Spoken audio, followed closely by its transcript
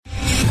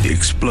The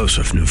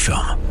explosive new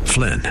film,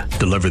 Flynn,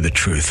 deliver the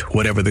truth,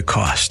 whatever the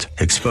cost,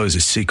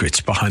 exposes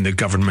secrets behind the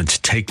government's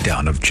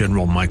takedown of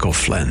General Michael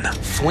Flynn.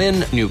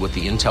 Flynn knew what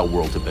the intel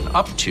world had been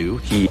up to.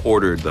 He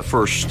ordered the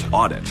first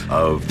audit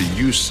of the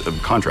use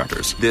of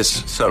contractors.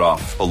 This set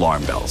off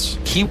alarm bells.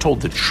 He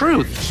told the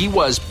truth. He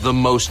was the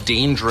most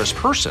dangerous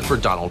person for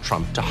Donald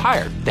Trump to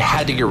hire. They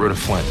had to get rid of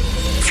Flynn.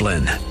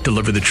 Flynn,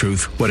 deliver the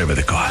truth, whatever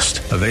the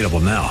cost. Available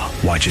now.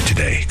 Watch it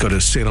today. Go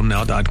to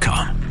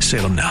salemnow.com.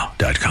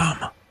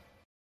 salemnow.com.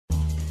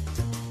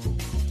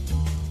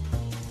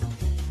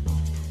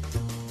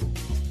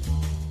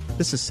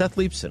 This is Seth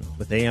Leibson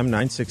with AM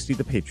 960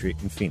 The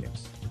Patriot in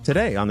Phoenix.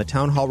 Today on the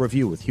Town Hall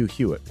Review with Hugh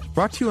Hewitt,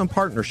 brought to you in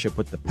partnership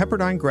with the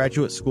Pepperdine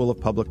Graduate School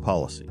of Public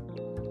Policy.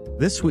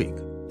 This week,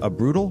 a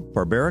brutal,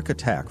 barbaric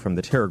attack from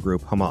the terror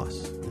group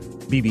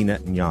Hamas. Bibi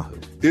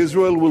Netanyahu.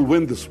 Israel will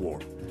win this war,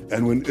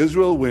 and when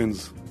Israel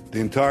wins, the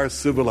entire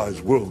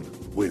civilized world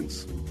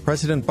wins.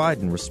 President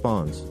Biden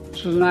responds.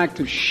 This was an act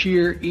of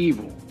sheer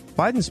evil.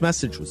 Biden's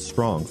message was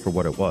strong for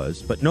what it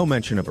was, but no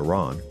mention of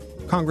Iran.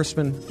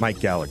 Congressman Mike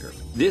Gallagher.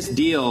 This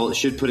deal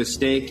should put a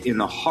stake in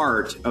the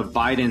heart of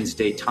Biden's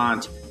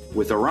détente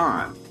with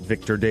Iran.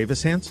 Victor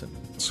Davis Hanson.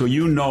 So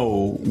you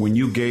know when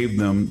you gave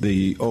them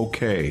the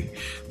okay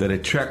that a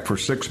check for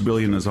 $6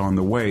 billion is on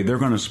the way, they're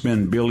going to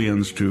spend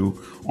billions to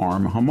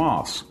arm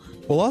Hamas.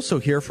 We'll also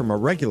hear from a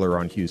regular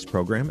on Hugh's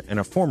program and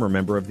a former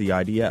member of the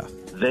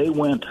IDF. They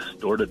went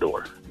door to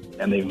door,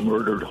 and they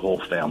murdered whole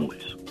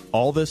families.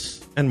 All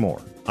this and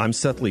more. I'm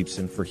Seth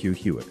Leibson for Hugh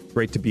Hewitt.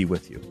 Great to be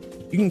with you.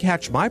 You can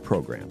catch my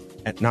program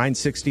at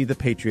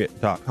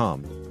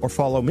 960thepatriot.com or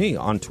follow me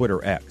on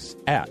Twitter X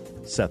at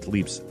Seth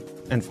Leibson.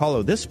 And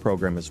follow this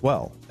program as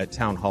well at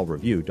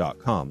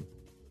townhallreview.com.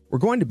 We're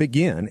going to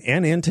begin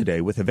and end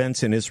today with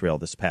events in Israel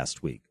this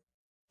past week.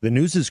 The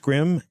news is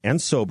grim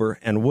and sober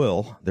and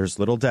will, there's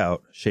little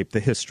doubt, shape the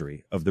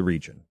history of the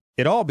region.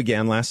 It all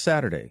began last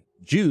Saturday.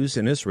 Jews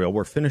in Israel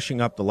were finishing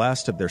up the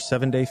last of their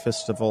 7-day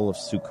festival of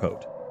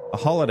Sukkot, a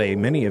holiday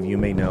many of you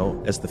may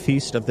know as the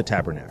Feast of the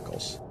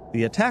Tabernacles.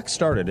 The attack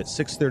started at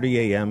 6:30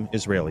 a.m.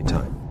 Israeli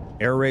time.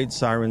 Air raid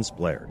sirens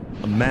blared.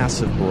 A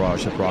massive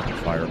barrage of rocket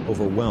fire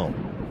overwhelmed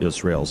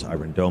Israel's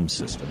Iron Dome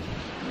system.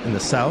 In the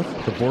south,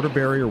 the border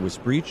barrier was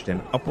breached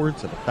and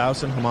upwards of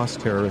 1,000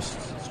 Hamas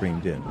terrorists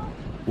streamed in.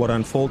 What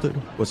unfolded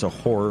was a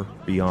horror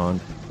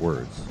beyond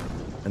words,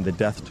 and the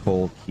death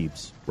toll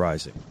keeps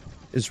rising.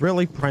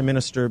 Israeli Prime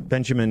Minister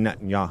Benjamin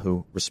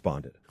Netanyahu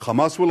responded.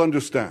 Hamas will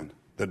understand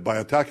that by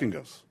attacking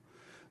us,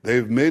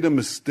 they've made a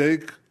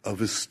mistake of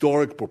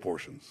historic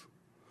proportions.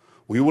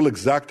 We will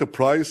exact a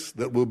price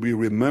that will be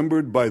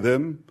remembered by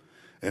them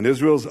and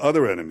Israel's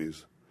other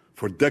enemies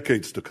for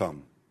decades to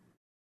come.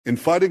 In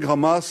fighting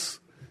Hamas,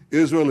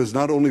 Israel is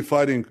not only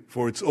fighting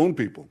for its own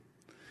people,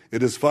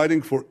 it is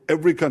fighting for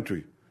every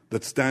country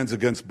that stands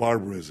against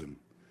barbarism.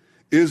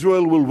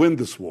 Israel will win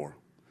this war,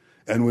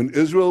 and when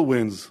Israel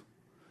wins,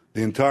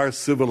 the entire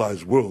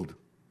civilized world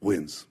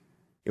wins.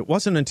 It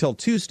wasn't until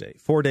Tuesday,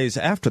 4 days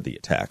after the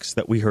attacks,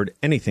 that we heard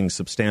anything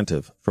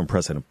substantive from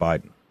President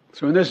Biden.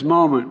 So in this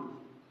moment,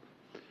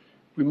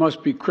 we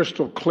must be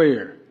crystal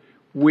clear.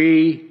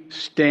 We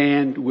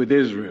stand with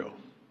Israel.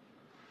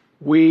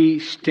 We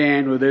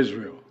stand with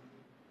Israel.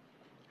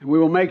 And we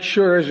will make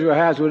sure Israel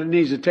has what it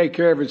needs to take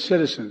care of its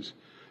citizens,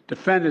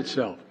 defend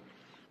itself,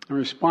 and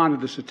respond to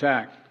this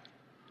attack.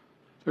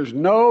 There's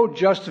no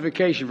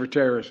justification for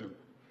terrorism.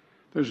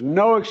 There's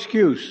no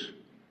excuse.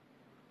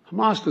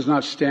 Hamas does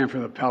not stand for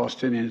the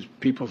Palestinian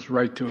people's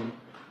right to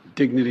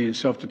dignity and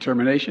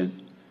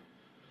self-determination.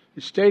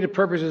 Its stated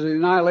purpose is the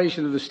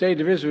annihilation of the state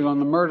of Israel and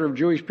the murder of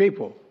Jewish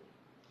people.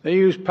 They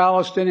use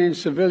Palestinian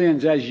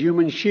civilians as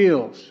human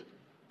shields.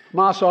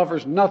 Hamas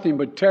offers nothing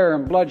but terror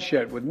and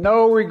bloodshed with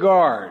no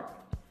regard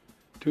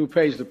to who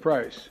pays the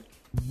price.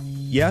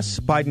 Yes,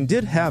 Biden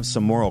did have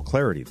some moral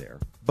clarity there,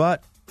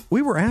 but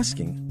we were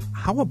asking,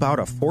 how about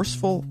a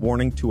forceful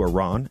warning to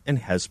Iran and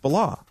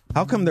Hezbollah?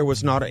 How come there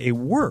was not a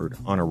word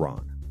on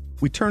Iran?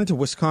 We turned to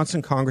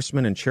Wisconsin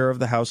Congressman and chair of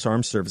the House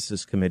Armed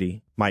Services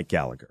Committee, Mike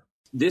Gallagher.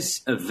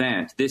 This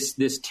event,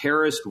 this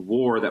terrorist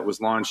war that was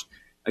launched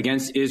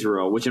against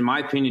Israel, which in my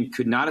opinion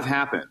could not have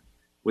happened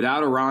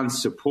without Iran's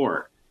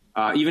support,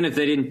 even if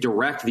they didn't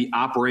direct the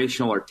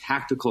operational or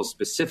tactical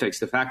specifics,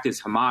 the fact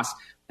is Hamas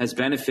has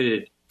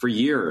benefited for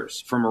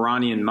years from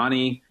Iranian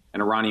money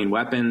and Iranian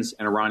weapons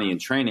and Iranian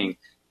training.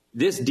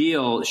 This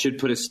deal should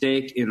put a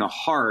stake in the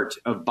heart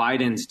of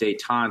Biden's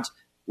détente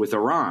with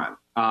Iran.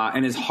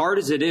 And as hard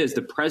as it is,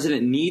 the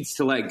president needs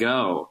to let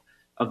go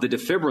of the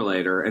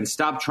defibrillator and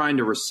stop trying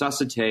to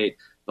resuscitate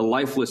the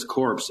lifeless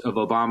corpse of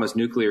Obama's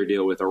nuclear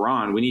deal with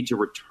Iran. We need to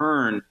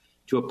return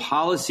to a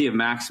policy of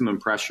maximum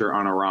pressure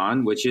on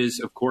Iran, which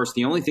is, of course,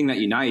 the only thing that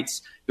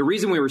unites. The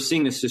reason we were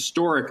seeing this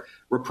historic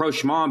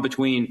rapprochement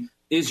between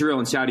Israel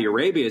and Saudi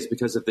Arabia is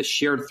because of the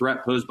shared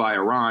threat posed by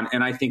Iran.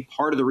 And I think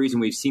part of the reason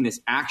we've seen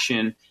this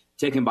action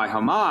taken by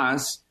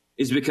Hamas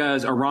is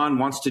because Iran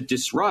wants to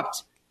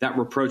disrupt that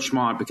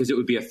rapprochement because it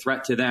would be a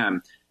threat to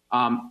them.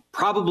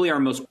 Probably our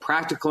most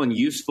practical and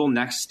useful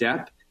next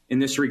step in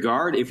this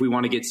regard, if we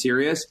want to get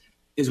serious,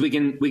 is we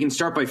can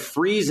start by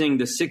freezing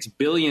the $6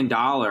 billion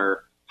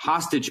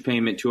hostage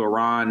payment to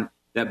Iran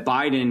that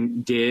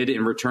Biden did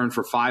in return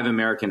for 5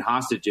 American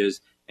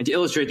hostages. And to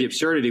illustrate the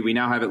absurdity, we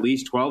now have at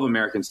least 12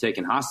 Americans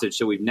taken hostage.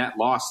 So we've net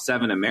lost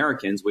 7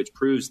 Americans, which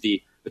proves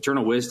the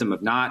eternal wisdom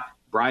of not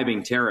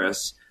bribing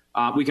terrorists.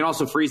 We can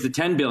also freeze the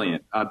 $10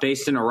 billion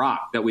based in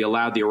Iraq that we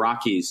allowed the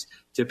Iraqis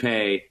to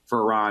pay for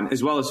Iran,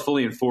 as well as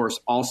fully enforce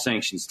all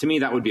sanctions. To me,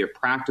 that would be a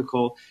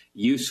practical,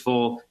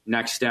 useful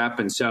next step.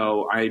 And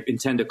so I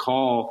intend to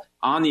call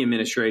on the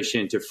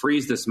administration to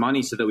freeze this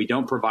money so that we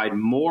don't provide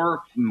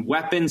more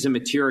weapons and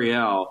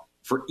materiel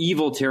for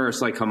evil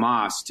terrorists like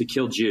Hamas to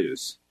kill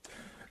Jews.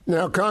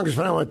 Now,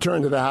 Congressman, I want to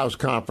turn to the House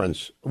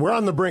conference. We're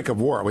on the brink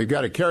of war. We've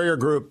got a carrier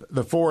group,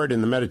 the Ford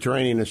in the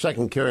Mediterranean, a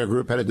second carrier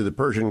group headed to the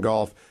Persian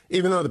Gulf.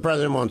 Even though the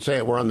president won't say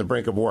it, we're on the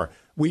brink of war.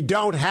 We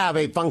don't have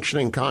a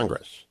functioning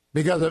Congress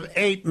because of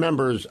 8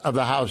 members of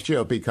the House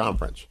GOP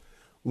conference.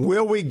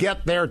 Will we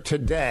get there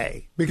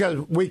today?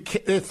 Because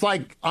it's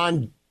like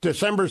on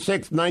December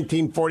 6th,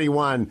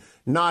 1941,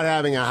 not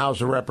having a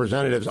House of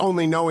Representatives,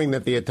 only knowing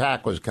that the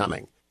attack was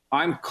coming.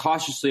 I'm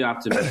cautiously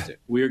optimistic.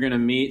 We are going to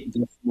meet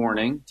this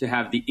morning to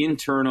have the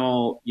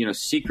internal,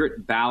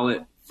 secret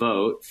ballot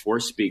vote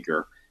for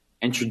Speaker.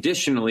 And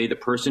traditionally, the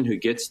person who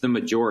gets the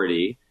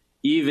majority,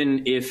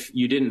 even if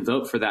you didn't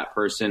vote for that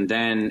person,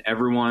 then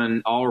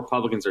all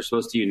Republicans are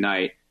supposed to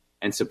unite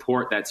and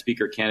support that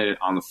Speaker candidate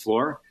on the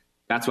floor.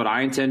 That's what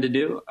I intend to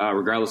do,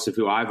 regardless of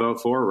who I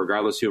vote for,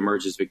 regardless who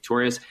emerges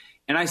victorious.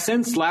 And I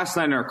sensed last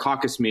night in our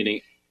caucus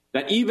meeting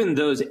that even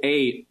those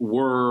 8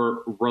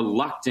 were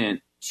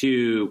reluctant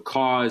to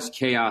cause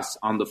chaos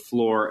on the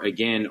floor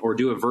again or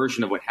do a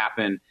version of what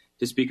happened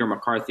to Speaker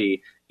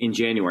McCarthy in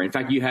January. In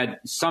fact, you had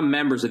some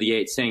members of the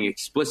 8 saying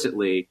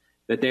explicitly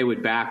that they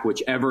would back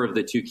whichever of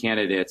the 2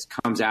 candidates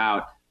comes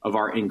out of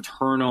our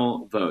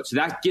internal vote. So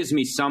that gives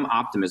me some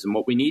optimism.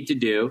 What we need to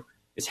do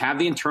is have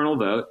the internal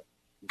vote,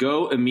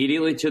 go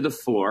immediately to the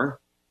floor,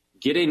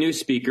 get a new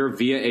speaker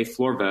via a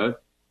floor vote,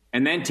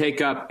 and then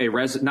take up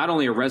not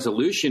only a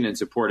resolution in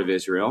support of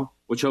Israel,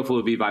 which hopefully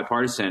will be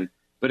bipartisan,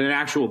 but an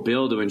actual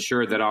bill to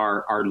ensure that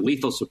our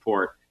lethal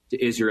support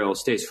to Israel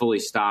stays fully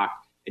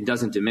stocked and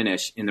doesn't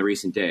diminish in the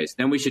recent days.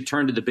 Then we should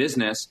turn to the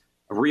business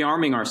of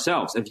rearming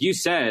ourselves. As you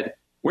said,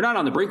 we're not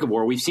on the brink of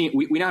war. We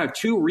now have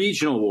 2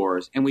 regional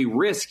wars, and we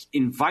risk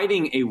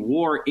inviting a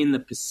war in the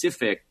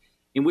Pacific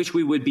in which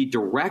we would be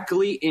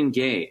directly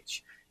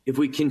engaged if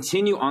we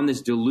continue on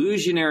this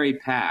delusionary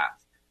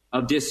path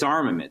of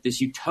disarmament,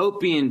 this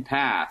utopian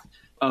path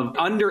of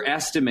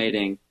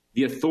underestimating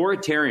the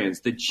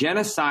authoritarians, the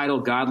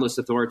genocidal, godless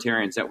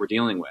authoritarians that we're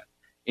dealing with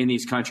in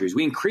these countries.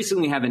 We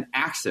increasingly have an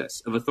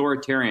axis of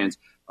authoritarians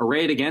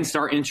arrayed against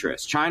our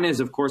interests. China is,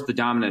 of course, the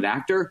dominant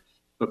actor,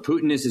 but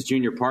Putin is his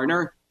junior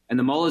partner, and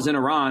the mullahs in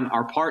Iran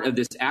are part of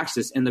this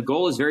axis. And the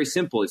goal is very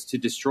simple. It's to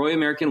destroy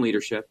American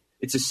leadership.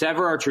 It's to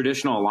sever our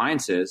traditional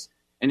alliances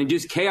and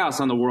induce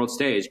chaos on the world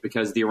stage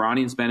because the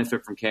Iranians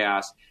benefit from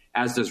chaos,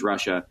 as does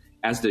Russia,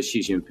 as does Xi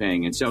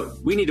Jinping. And so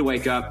we need to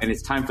wake up, and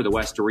it's time for the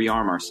West to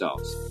rearm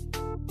ourselves.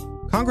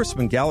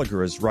 Congressman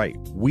Gallagher is right.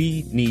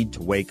 We need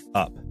to wake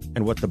up.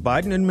 And what the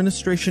Biden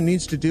administration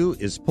needs to do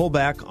is pull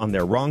back on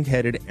their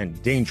wrong-headed and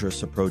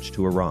dangerous approach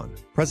to Iran.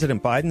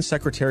 President Biden's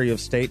Secretary of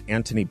State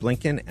Antony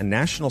Blinken and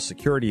National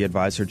Security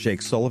Advisor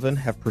Jake Sullivan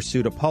have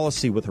pursued a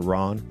policy with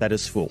Iran that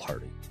is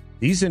foolhardy.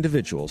 These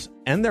individuals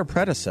and their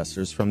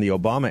predecessors from the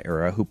Obama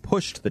era who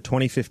pushed the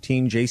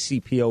 2015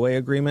 JCPOA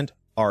agreement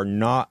are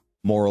not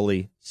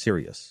morally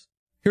serious.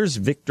 Here's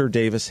Victor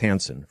Davis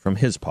Hanson from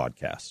his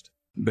podcast.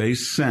 They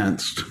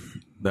sensed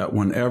that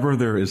whenever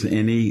there is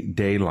any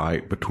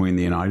daylight between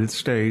the United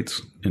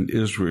States and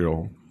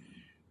Israel,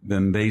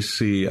 then they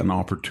see an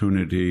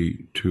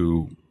opportunity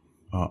to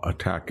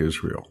attack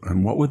Israel.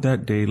 And what would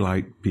that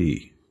daylight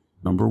be?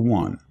 Number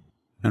one.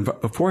 And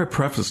before I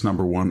preface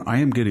number one, I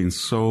am getting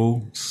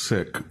so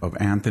sick of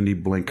Antony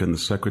Blinken, the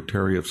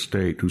Secretary of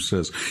State, who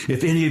says,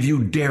 if any of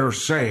you dare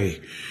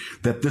say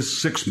that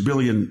this $6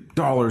 billion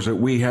that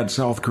we had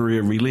South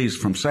Korea release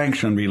from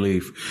sanction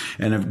relief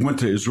and it went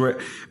to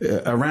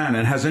Iran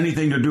and has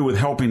anything to do with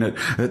helping it,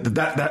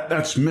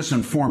 that's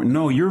misinforming.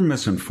 No, you're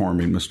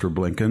misinforming, Mr.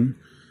 Blinken,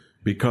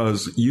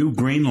 because you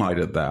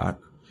greenlighted that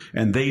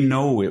and they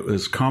know it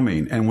is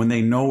coming. And when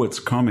they know it's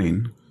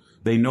coming,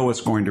 they know it's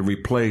going to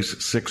replace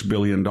 $6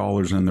 billion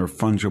in their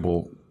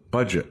fungible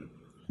budget.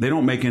 They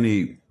don't make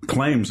any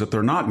claims that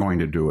they're not going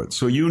to do it.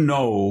 So you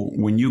know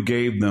when you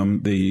gave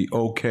them the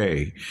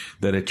okay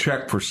that a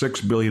check for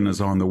 $6 billion is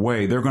on the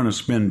way, they're going to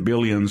spend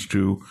billions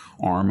to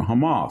arm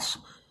Hamas.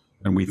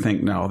 And we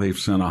think now they've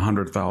sent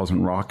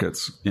 100,000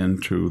 rockets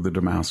into the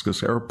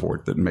Damascus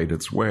airport that made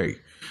its way.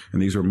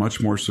 And these are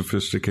much more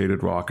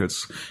sophisticated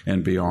rockets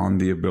and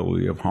beyond the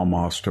ability of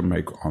Hamas to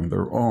make on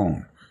their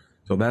own.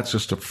 So that's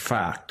just a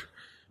fact.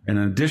 And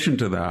in addition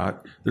to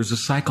that, there's a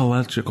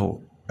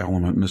psychological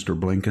element, Mr.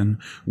 Blinken.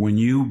 When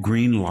you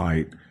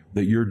greenlight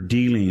that you're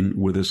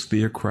dealing with this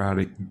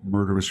theocratic,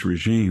 murderous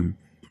regime,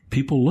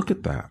 people look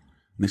at that.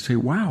 They say,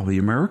 wow, the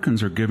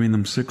Americans are giving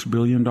them $6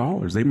 billion.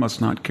 They must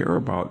not care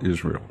about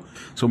Israel.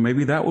 So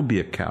maybe that would be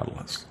a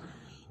catalyst.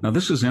 Now,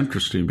 this is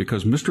interesting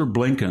because Mr.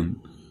 Blinken,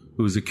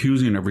 who is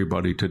accusing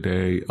everybody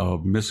today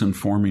of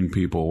misinforming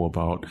people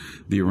about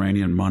the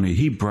Iranian money,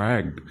 he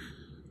bragged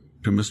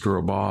to Mr.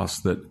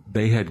 Abbas that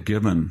they had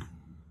given,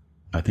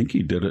 I think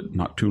he did it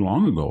not too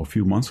long ago, a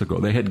few months ago,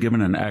 they had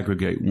given an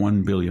aggregate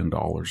 $1 billion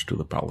to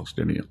the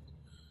Palestinians.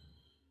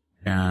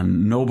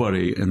 And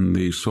nobody in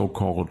the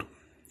so-called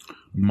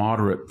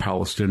moderate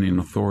Palestinian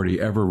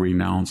Authority ever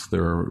renounced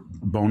their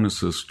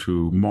bonuses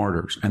to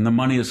martyrs. And the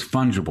money is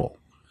fungible.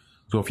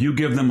 So if you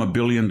give them $1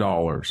 billion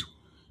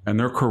and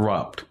they're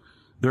corrupt,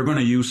 they're going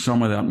to use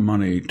some of that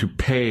money to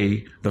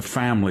pay the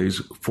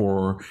families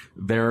for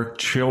their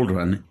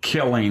children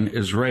killing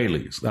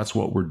Israelis. That's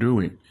what we're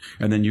doing.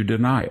 And then you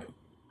deny it.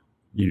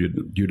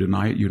 You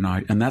deny it,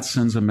 unite. And that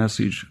sends a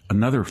message,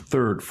 another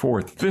third,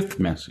 fourth, fifth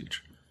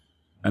message.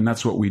 And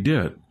that's what we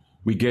did.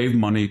 We gave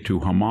money to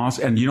Hamas.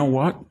 And you know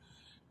what?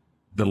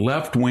 The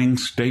left-wing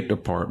State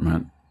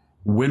Department,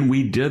 when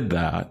we did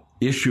that,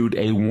 issued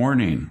a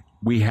warning.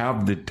 We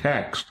have the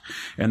text.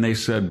 And they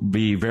said,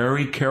 be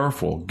very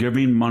careful.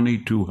 Giving money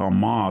to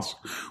Hamas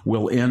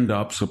will end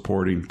up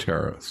supporting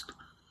terrorists.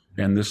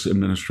 And this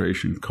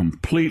administration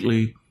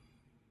completely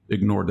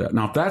ignored that.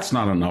 Now, if that's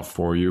not enough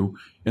for you,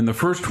 in the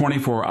first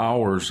 24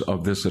 hours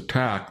of this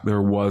attack,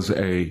 there was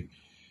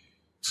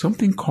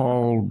something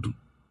called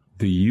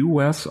the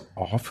U.S.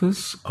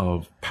 Office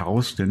of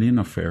Palestinian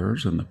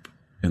Affairs in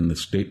the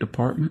State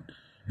Department.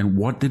 And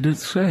what did it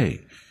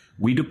say?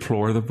 We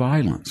deplore the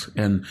violence.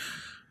 And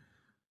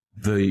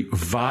the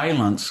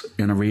violence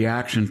in a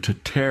reaction to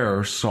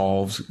terror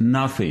solves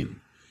nothing.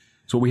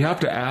 So we have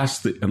to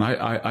ask, and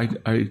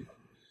I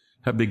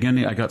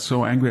got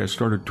so angry I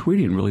started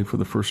tweeting really for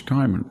the first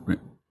time. And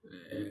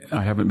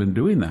I haven't been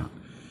doing that.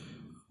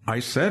 I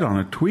said on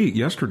a tweet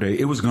yesterday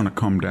it was going to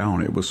come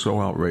down. It was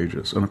so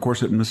outrageous. And of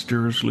course it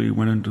mysteriously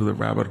went into the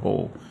rabbit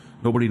hole.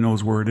 Nobody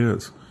knows where it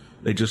is.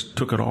 They just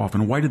took it off.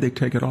 And why did they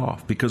take it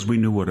off? Because we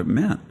knew what it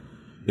meant.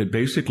 It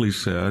basically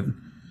said,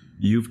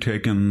 you've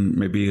taken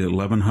maybe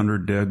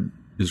 1,100 dead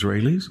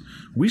Israelis.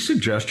 We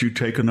suggest you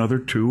take another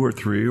 2 or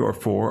 3 or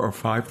 4 or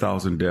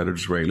 5,000 dead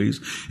Israelis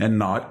and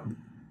not,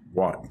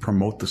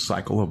 promote the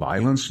cycle of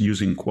violence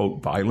using,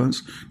 quote,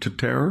 violence to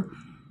terror.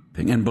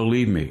 And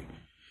believe me,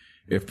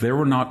 if there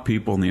were not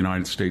people in the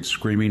United States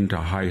screaming to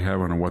high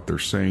heaven on what they're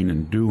saying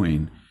and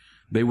doing,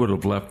 they would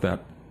have left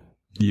that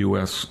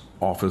U.S.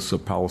 Office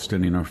of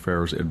Palestinian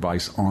Affairs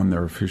advice on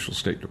their official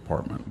State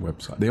Department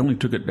website. They only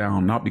took it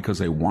down not because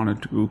they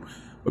wanted to,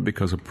 but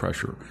because of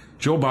pressure.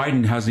 Joe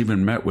Biden hasn't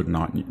even met with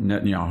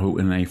Netanyahu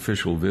in an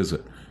official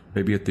visit,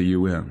 maybe at the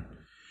UN.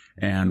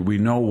 And we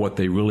know what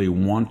they really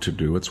want to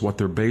do. It's what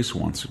their base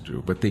wants to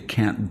do. But they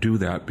can't do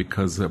that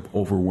because of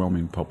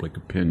overwhelming public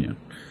opinion.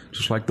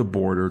 Just like the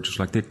border, just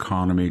like the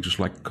economy, just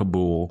like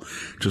Kabul,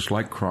 just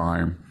like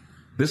crime.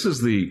 This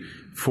is the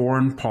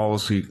foreign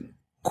policy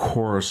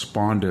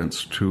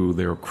correspondence to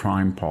their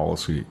crime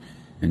policy.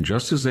 And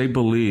just as they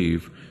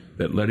believe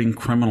that letting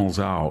criminals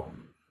out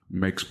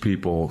makes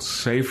people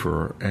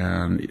safer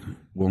and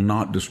will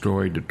not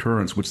destroy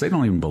deterrence, which they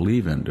don't even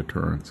believe in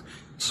deterrence,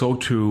 so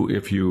too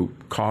if you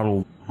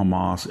coddle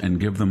Hamas and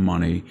give them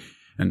money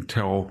and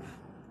tell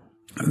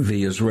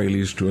the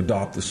Israelis to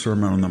adopt the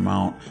Sermon on the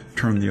Mount,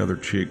 turn the other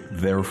cheek,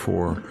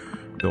 therefore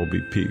there'll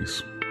be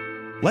peace.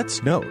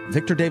 Let's note,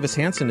 Victor Davis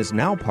Hanson is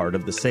now part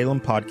of the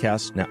Salem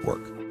Podcast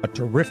Network, a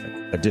terrific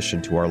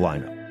addition to our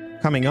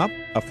lineup. Coming up,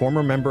 a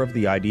former member of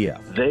the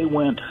IDF. They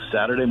went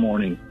Saturday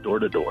morning door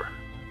to door,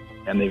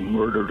 and they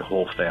murdered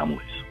whole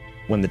families.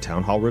 When the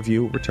Town Hall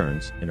Review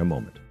returns in a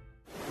moment.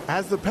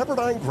 As the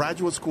Pepperdine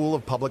Graduate School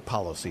of Public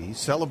Policy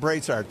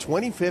celebrates our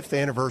 25th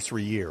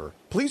anniversary year,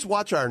 please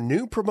watch our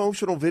new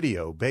promotional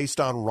video based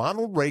on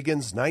Ronald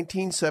Reagan's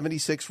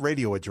 1976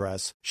 radio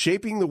address,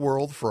 Shaping the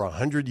World for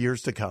 100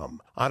 Years to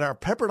Come, on our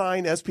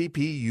Pepperdine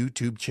SPP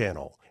YouTube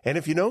channel. And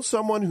if you know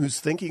someone who's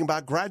thinking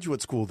about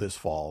graduate school this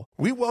fall,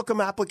 we welcome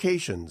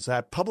applications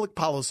at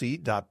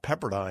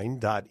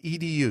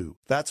publicpolicy.pepperdine.edu.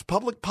 That's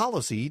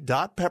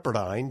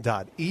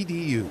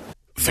publicpolicy.pepperdine.edu.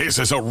 This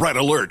is a red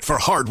alert for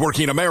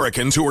hardworking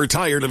Americans who are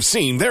tired of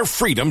seeing their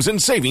freedoms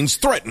and savings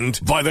threatened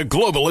by the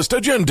globalist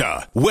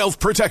agenda. Wealth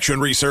Protection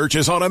Research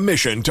is on a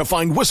mission to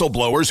find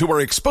whistleblowers who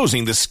are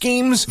exposing the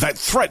schemes that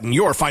threaten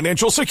your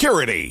financial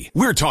security.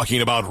 We're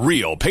talking about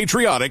real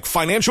patriotic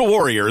financial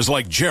warriors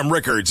like Jim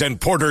Rickards and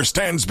Porter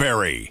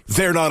Stansberry.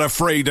 They're not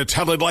afraid to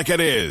tell it like it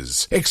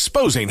is,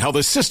 exposing how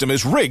the system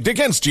is rigged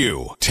against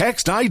you.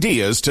 Text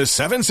IDEAS to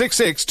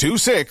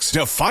 76626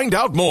 to find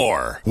out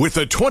more. With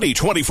the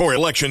 2024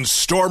 elections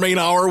storming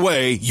our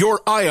way, your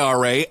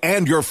IRA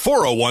and your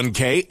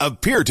 401k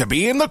appear to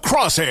be in the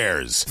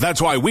crosshairs.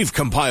 That's why we've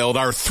compiled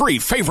our 3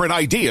 favorite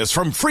ideas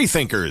from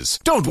freethinkers.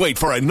 Don't wait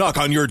for a knock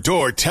on your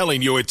door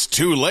telling you it's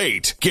too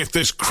late. Get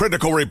this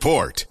critical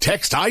report.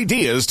 Text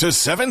ideas to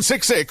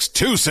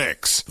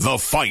 76626. The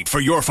fight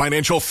for your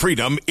financial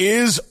freedom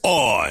is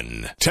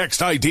on.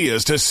 Text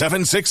ideas to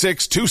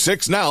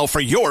 76626 now for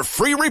your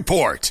free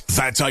report.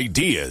 That's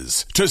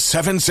ideas to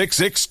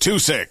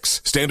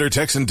 76626. Standard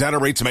text and data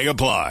rates may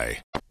apply.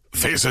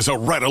 This is a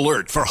red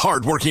alert for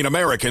hardworking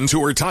Americans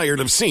who are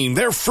tired of seeing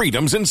their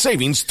freedoms and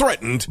savings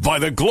threatened by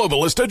the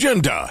globalist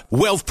agenda.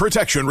 Wealth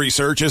Protection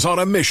Research is on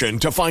a mission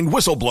to find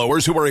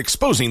whistleblowers who are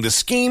exposing the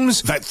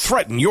schemes that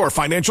threaten your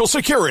financial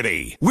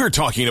security. We're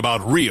talking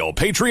about real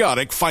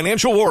patriotic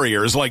financial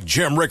warriors like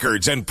Jim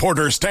Rickards and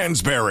Porter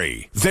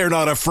Stansberry. They're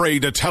not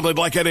afraid to tell it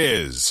like it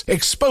is,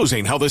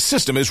 exposing how the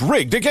system is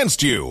rigged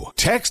against you.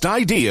 Text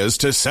ideas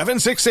to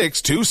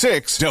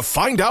 76626 to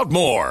find out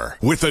more.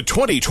 With the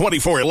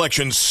 2024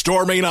 elections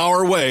storming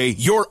our way,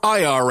 your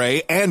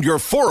IRA and your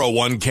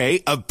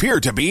 401k appear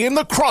to be in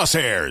the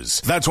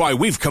crosshairs. That's why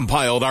we've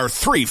compiled our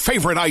 3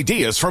 favorite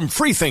ideas from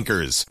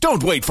freethinkers.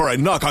 Don't wait for a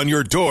knock on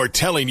your door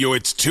telling you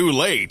it's too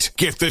late.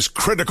 Get this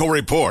critical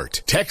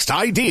report. Text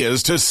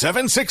ideas to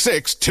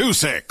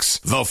 76626.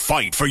 The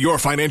fight for your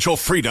financial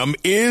freedom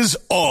is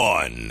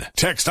on.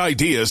 Text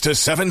ideas to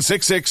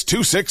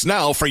 76626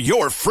 now for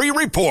your free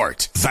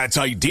report. That's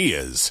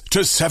ideas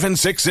to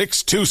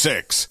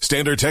 76626.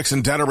 Standard text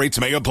and data rates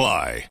may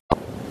apply.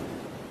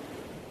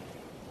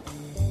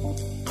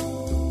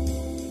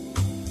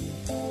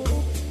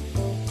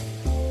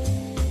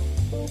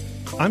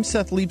 I'm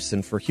Seth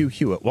Leibson for Hugh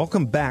Hewitt.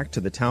 Welcome back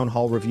to the Town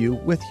Hall Review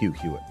with Hugh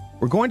Hewitt.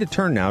 We're going to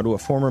turn now to a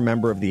former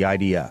member of the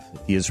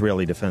IDF, the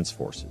Israeli Defense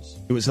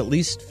Forces. It was at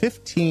least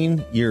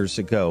 15 years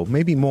ago,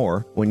 maybe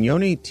more, when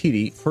Yoni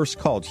Titi first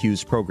called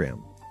Hugh's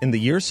program. In the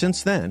years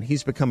since then,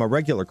 he's become a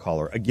regular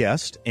caller, a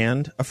guest,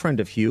 and a friend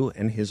of Hugh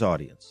and his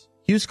audience.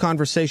 Hugh's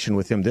conversation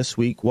with him this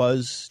week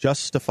was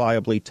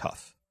justifiably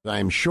tough.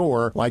 I'm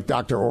sure, like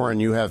Dr. Oren,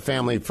 you have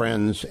family,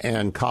 friends,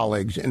 and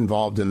colleagues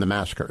involved in the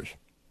massacres.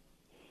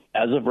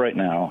 As of right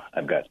now,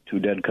 I've got 2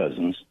 dead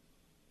cousins.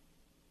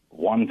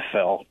 One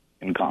fell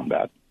in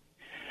combat.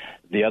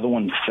 The other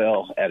one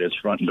fell at his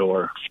front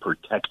door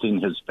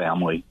protecting his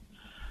family.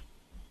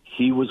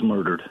 He was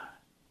murdered.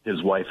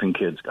 His wife and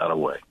kids got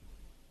away.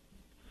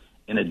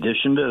 In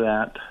addition to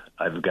that,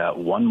 I've got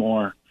one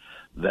more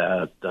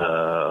that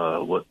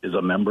is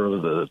a member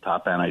of the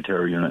top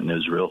anti-terror unit in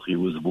Israel. He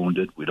was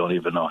wounded. We don't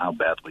even know how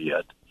badly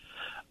yet.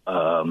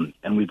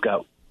 And we've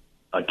got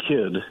a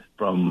kid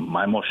from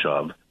my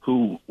moshav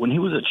who, when he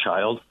was a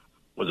child,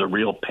 was a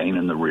real pain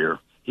in the rear.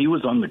 He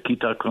was on the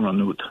Kita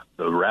Konanut,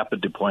 the rapid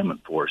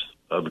deployment force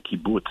of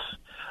Kibbutz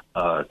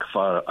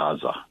Kfar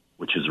Aza,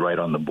 which is right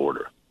on the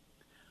border.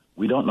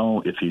 We don't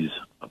know if he's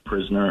a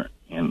prisoner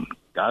in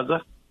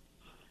Gaza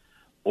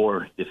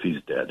or if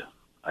he's dead.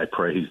 I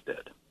pray he's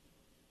dead.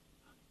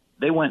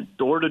 They went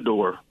door to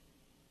door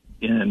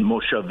in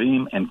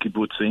moshavim and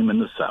kibbutzim in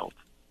the south,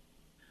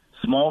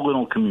 small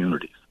little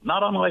communities,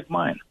 not unlike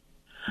mine.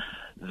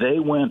 They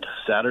went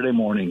Saturday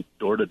morning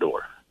door to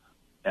door,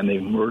 and they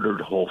murdered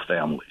whole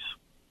families.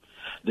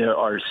 There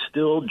are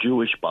still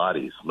Jewish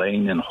bodies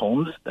laying in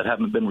homes that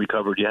haven't been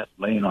recovered yet,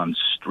 laying on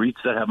streets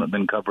that haven't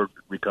been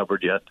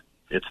recovered yet.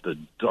 It's the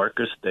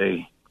darkest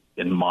day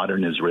in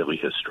modern Israeli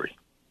history.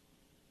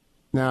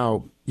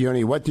 Now,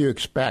 Yoni, what do you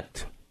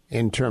expect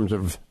in terms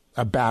of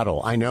a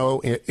battle? I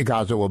know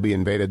Gaza will be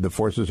invaded. The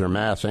forces are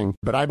massing,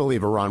 but I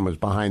believe Iran was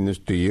behind this.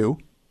 Do you?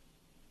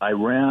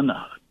 Iran,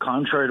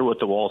 contrary to what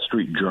the Wall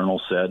Street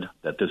Journal said,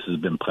 that this has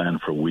been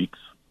planned for weeks.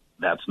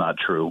 That's not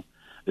true.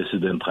 This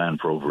has been planned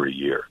for over a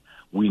year.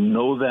 We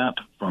know that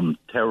from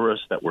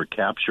terrorists that were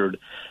captured,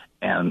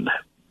 and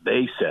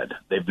they said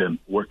they've been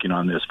working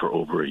on this for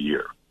over a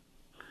year.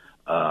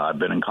 I've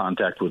been in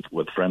contact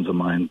with friends of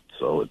mine,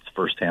 so it's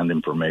firsthand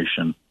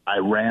information.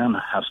 Iran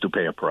has to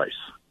pay a price.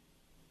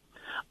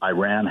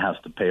 Iran has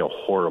to pay a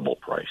horrible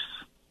price.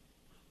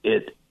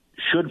 It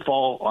should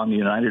fall on the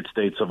United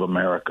States of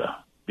America,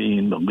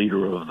 being the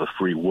leader of the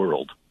free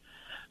world,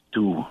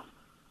 to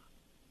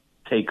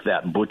take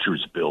that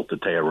butcher's bill to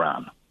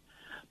Tehran.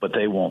 But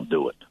they won't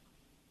do it.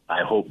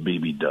 I hope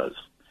Bibi does.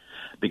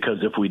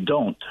 Because if we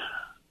don't,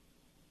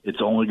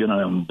 it's only going to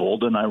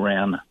embolden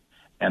Iran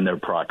and their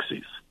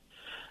proxies.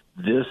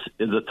 This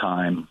is a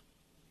time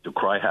to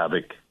cry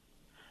havoc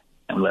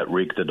and let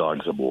wreak the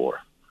dogs of war.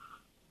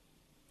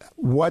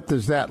 What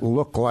does that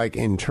look like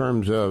in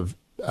terms of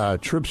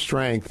troop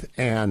strength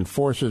and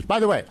forces? By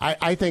the way,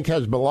 I think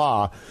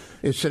Hezbollah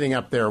is sitting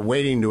up there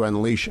waiting to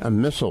unleash a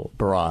missile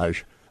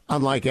barrage,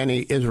 unlike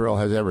any Israel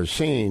has ever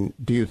seen.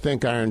 Do you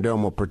think Iron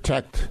Dome will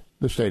protect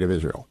the state of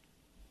Israel?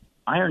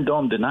 Iron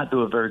Dome did not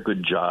do a very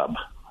good job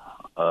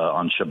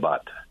on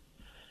Shabbat.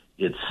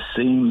 It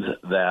seems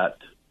that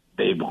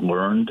they've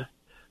learned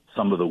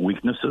some of the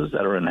weaknesses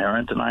that are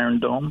inherent in Iron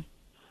Dome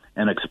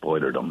and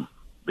exploited them,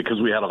 because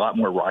we had a lot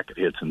more rocket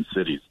hits in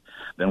cities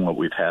than what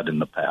we've had in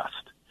the past.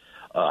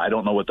 I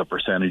don't know what the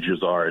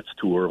percentages are. It's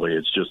too early.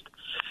 It's just,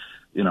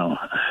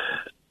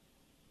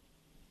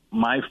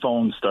 my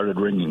phone started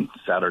ringing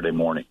Saturday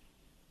morning.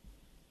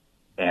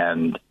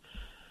 And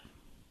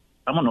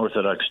I'm an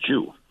Orthodox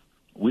Jew.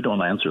 We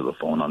don't answer the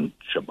phone on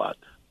Shabbat.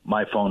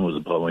 My phone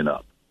was blowing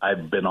up.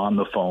 I've been on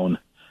the phone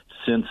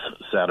since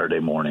Saturday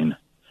morning,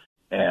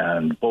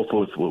 and both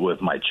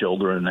with my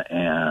children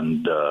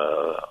and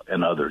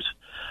others.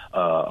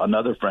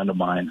 Another friend of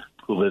mine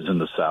who lives in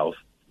the South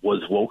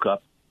was woke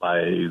up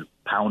by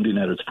pounding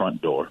at his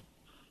front door.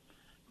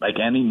 Like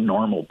any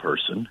normal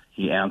person,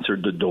 he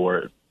answered the door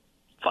at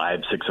 5,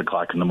 6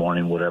 o'clock in the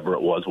morning, whatever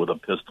it was, with a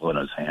pistol in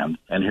his hand.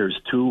 And here's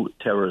 2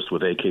 terrorists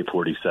with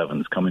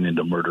AK-47s coming in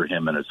to murder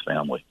him and his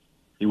family.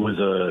 He was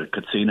a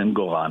Katzin in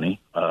Golani,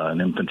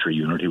 an infantry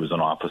unit. He was an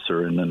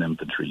officer in an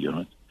infantry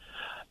unit.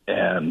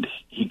 And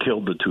he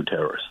killed the 2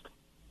 terrorists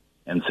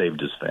and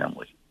saved his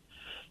family.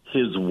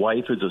 His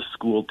wife is a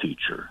school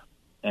teacher,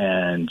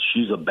 and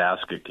she's a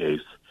basket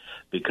case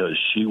because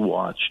she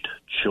watched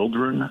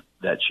children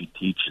that she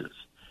teaches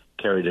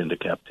carried into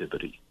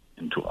captivity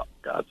into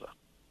Gaza.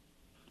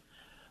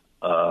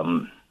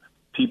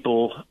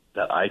 People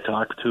that I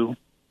talk to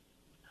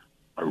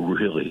are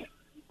really,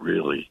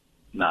 really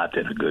not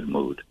in a good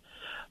mood.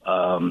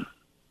 And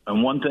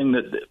one thing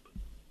that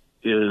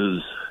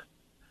is,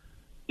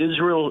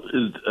 Israel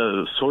is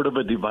sort of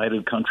a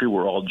divided country.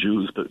 We're all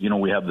Jews, but,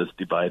 we have this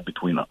divide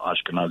between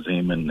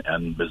Ashkenazim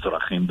and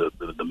Mizrahim,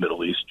 the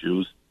Middle East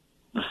Jews.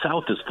 The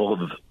South is full of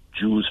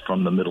Jews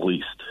from the Middle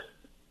East.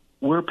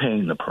 We're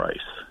paying the price.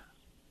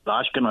 The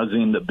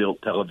Ashkenazim that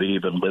built Tel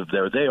Aviv and lived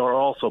there, they are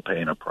also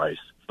paying a price.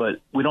 But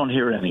we don't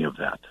hear any of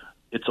that.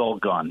 It's all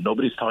gone.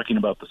 Nobody's talking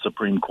about the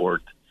Supreme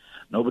Court.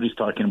 Nobody's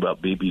talking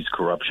about Bibi's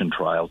corruption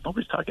trials.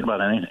 Nobody's talking about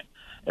anything.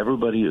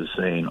 Everybody is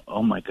saying,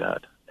 oh, my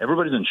God.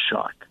 Everybody's in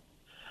shock.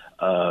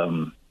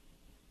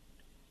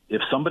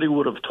 If somebody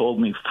would have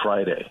told me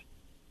Friday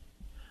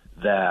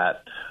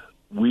that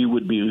we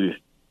would be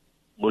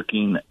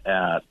looking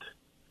at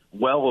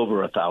well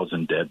over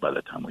 1,000 dead by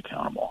the time we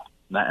count them all,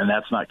 and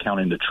that's not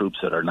counting the troops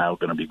that are now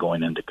going to be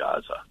going into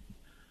Gaza.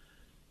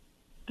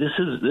 This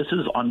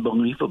is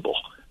unbelievable.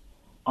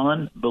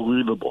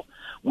 Unbelievable.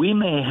 We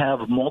may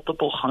have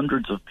multiple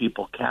hundreds of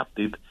people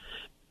captive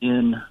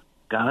in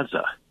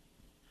Gaza.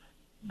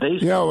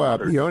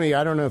 Yoni,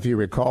 I don't know if you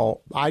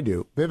recall, I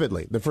do,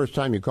 vividly, the first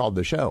time you called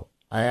the show.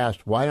 I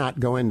asked, why not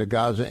go into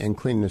Gaza and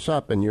clean this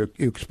up? And you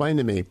explained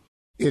to me,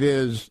 it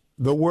is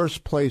the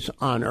worst place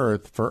on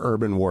earth for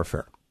urban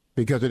warfare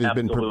because it has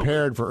been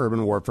prepared for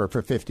urban warfare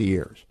for 50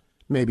 years,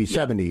 maybe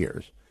 70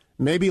 years,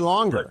 maybe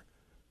longer.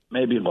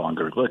 Maybe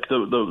longer. Look,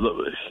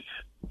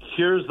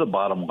 here's the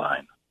bottom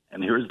line,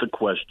 and here's the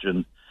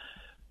question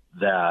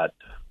that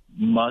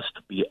must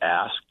be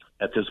asked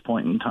at this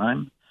point in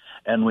time,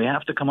 and we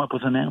have to come up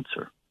with an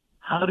answer.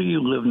 How do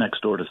you live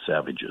next door to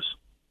savages?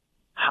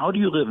 How do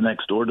you live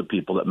next door to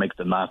people that make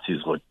the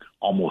Nazis look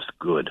almost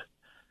good?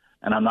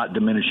 And I'm not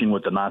diminishing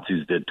what the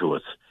Nazis did to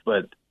us,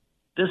 but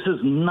this is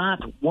not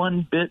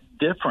one bit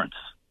difference.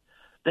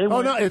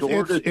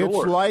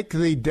 It's like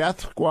the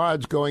death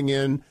squads going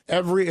in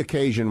every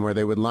occasion where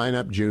they would line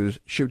up Jews,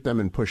 shoot them,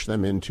 and push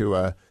them into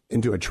a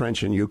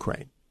trench in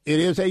Ukraine. It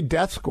is a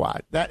death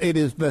squad. That it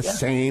is the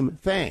same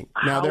thing.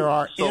 Now there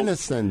are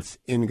innocents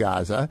in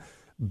Gaza,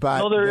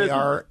 but they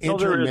are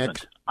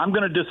intermixed. I'm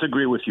going to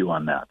disagree with you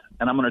on that,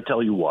 and I'm going to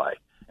tell you why.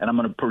 And I'm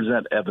going to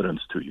present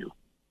evidence to you.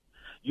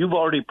 You've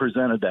already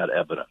presented that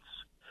evidence.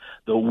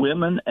 The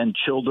women and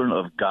children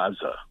of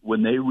Gaza,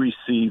 when they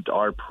received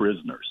our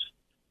prisoners,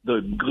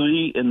 the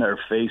glee in their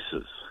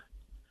faces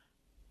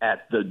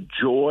at the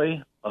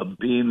joy of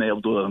being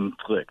able to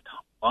inflict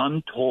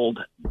untold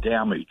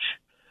damage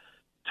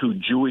to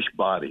Jewish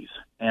bodies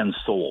and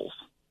souls.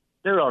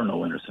 There are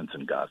no innocents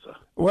in Gaza.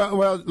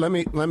 Well,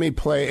 let me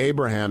play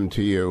Abraham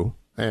to you,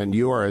 and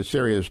you are a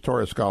serious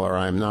Torah scholar.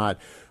 I am not.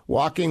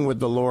 Walking with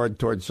the Lord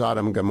towards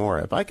Sodom and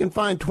Gomorrah. If I can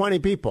find 20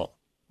 people,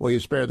 will you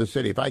spare the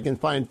city? If I can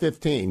find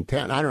 15,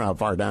 10, I don't know how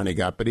far down he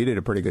got, but he did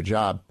a pretty good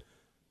job.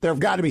 There have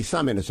got to be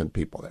some innocent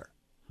people there.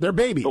 They're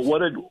babies.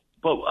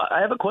 But I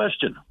have a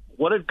question.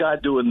 What did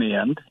God do in the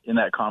end in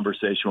that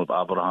conversation with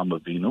Avraham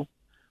Avinu?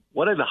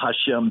 What did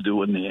Hashem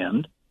do in the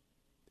end?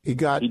 He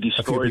got a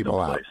few people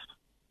out.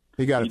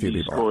 He got a few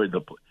people out.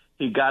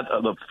 He got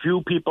a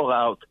few people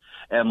out,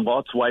 and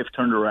Lot's wife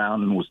turned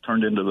around and was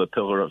turned into the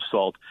pillar of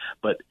salt,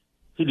 but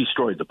he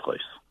destroyed the place.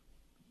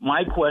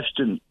 My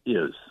question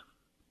is,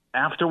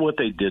 after what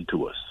they did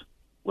to us,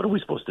 what are we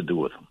supposed to do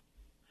with them?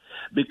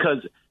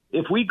 Because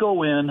if we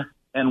go in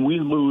and we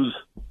lose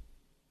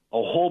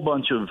a whole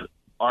bunch of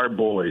our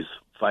boys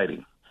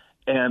fighting,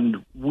 and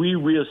we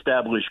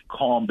reestablish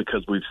calm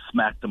because we've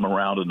smacked them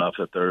around enough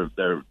that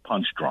they're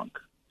punch drunk,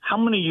 how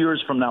many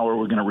years from now are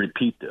we going to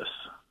repeat this?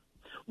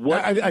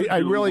 I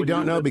really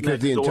don't know because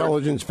the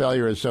intelligence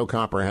failure is so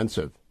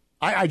comprehensive.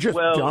 I just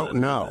don't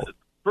know.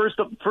 First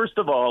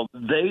of all,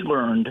 they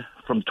learned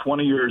from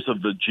 20 years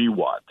of the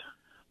GWAT,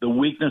 the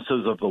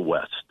weaknesses of the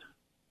West,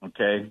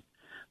 okay?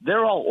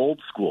 They're all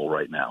old school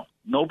right now.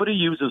 Nobody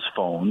uses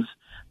phones.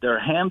 They're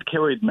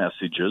hand-carried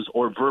messages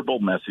or verbal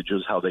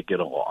messages, how they get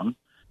along.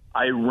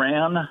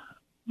 Iran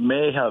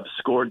may have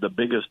scored the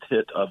biggest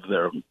hit of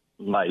their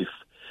life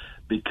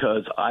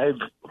because I've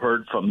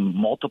heard from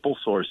multiple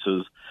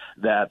sources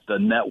that the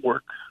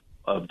network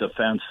of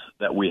defense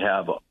that we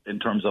have in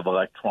terms of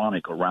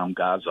electronic around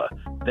Gaza,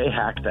 they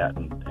hacked that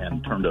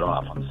and turned it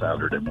off on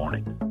Saturday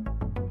morning.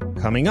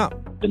 Coming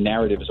up, the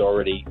narrative is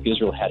already,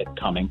 Israel had it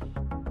coming.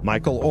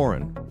 Michael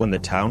Oren, when the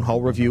Town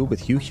Hall Review with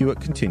Hugh Hewitt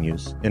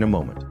continues in a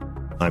moment.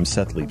 I'm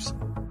Seth Leibson.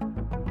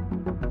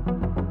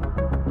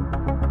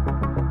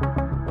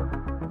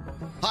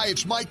 Hi,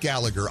 it's Mike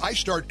Gallagher. I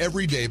start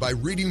every day by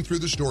reading through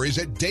the stories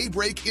at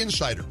Daybreak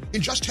Insider.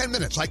 In just 10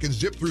 minutes, I can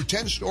zip through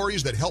 10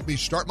 stories that help me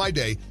start my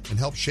day and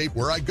help shape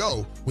where I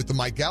go with The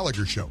Mike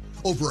Gallagher Show.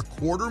 Over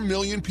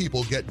 250,000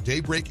 people get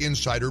Daybreak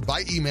Insider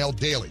by email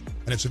daily,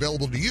 and it's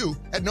available to you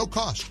at no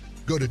cost.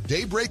 Go to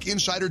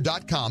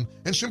daybreakinsider.com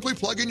and simply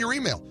plug in your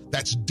email.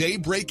 That's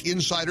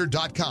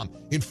daybreakinsider.com.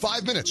 In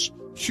 5 minutes,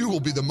 you will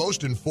be the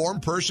most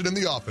informed person in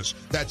the office.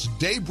 That's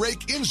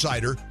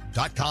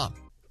daybreakinsider.com.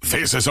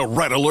 This is a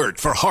red alert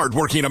for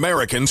hardworking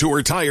Americans who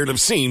are tired of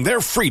seeing their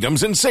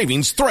freedoms and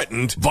savings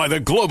threatened by the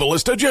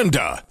globalist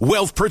agenda.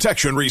 Wealth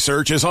Protection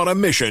Research is on a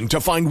mission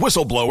to find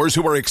whistleblowers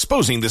who are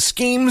exposing the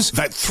schemes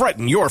that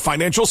threaten your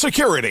financial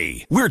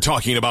security. We're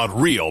talking about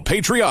real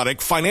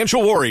patriotic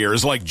financial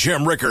warriors like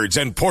Jim Rickards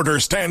and Porter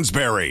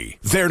Stansberry.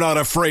 They're not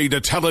afraid to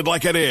tell it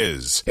like it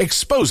is,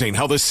 exposing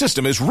how the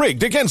system is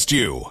rigged against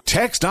you.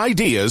 Text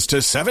IDEAS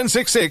to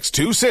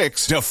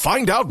 76626 to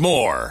find out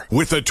more.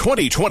 With the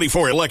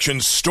 2024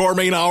 elections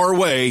storming our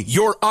way,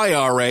 your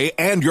IRA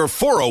and your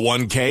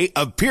 401k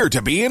appear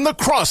to be in the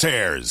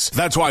crosshairs.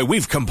 That's why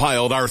we've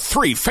compiled our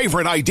 3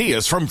 favorite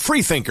ideas from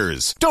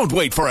freethinkers. Don't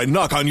wait for a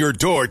knock on your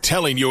door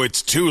telling you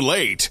it's too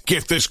late.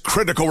 Get this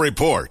critical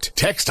report.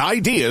 Text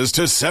IDEAS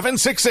to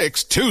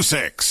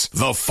 76626.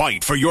 The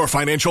fight for your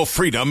financial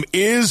freedom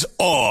is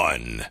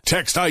on.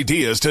 Text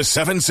IDEAS to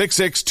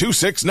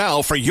 76626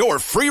 now for your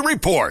free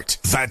report.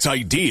 That's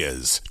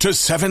IDEAS to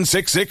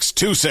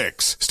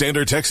 76626.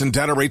 Standard text and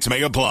data rates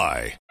may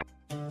apply.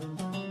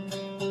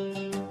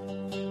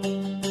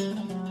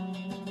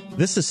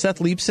 This is Seth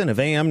Leibson of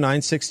AM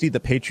 960 The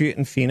Patriot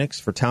in Phoenix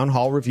for Town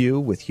Hall Review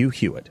with Hugh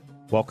Hewitt.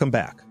 Welcome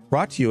back.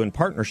 Brought to you in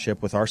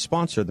partnership with our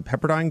sponsor, the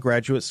Pepperdine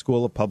Graduate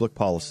School of Public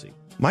Policy.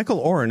 Michael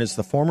Oren is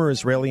the former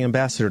Israeli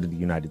ambassador to the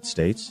United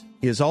States.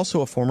 He is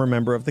also a former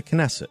member of the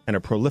Knesset and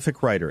a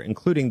prolific writer,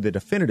 including the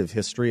definitive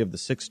history of the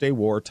Six-Day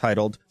War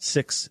titled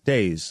 6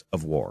 Days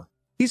of War.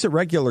 He's a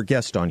regular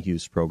guest on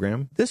Hugh's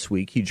program. This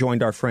week, he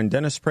joined our friend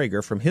Dennis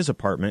Prager from his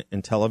apartment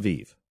in Tel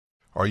Aviv.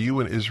 Are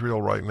you in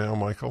Israel right now,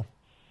 Michael?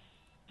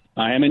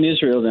 I am in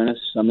Israel, Dennis.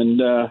 I'm in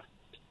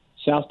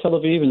South Tel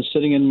Aviv and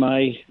sitting in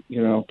my,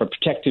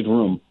 protected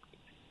room.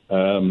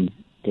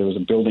 There was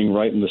a building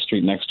right in the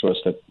street next to us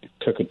that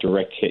took a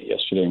direct hit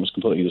yesterday and was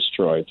completely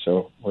destroyed.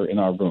 So we're in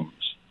our rooms.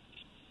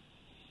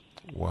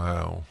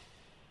 Wow.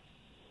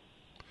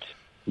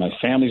 My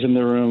family's in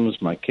their rooms.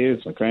 My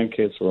kids, my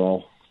grandkids are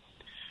all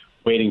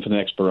waiting for the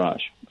next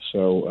barrage.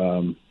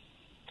 So,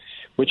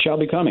 which shall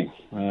be coming.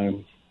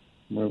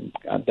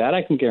 That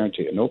I can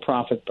guarantee you. No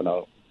profit, but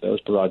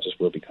those barrages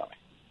will be coming.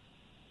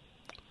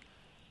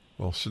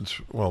 Well,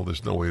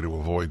 there's no way to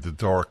avoid the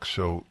dark.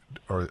 So,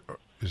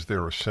 is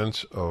there a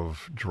sense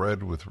of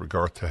dread with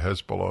regard to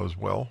Hezbollah as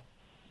well?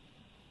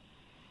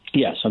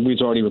 Yes, We've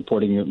already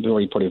reported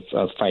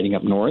fighting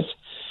up north,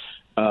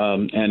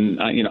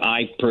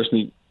 I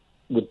personally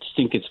would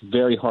think it's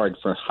very hard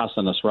for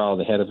Hassan Nasrallah,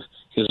 the head of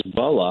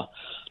Hezbollah,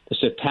 to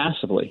sit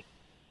passively.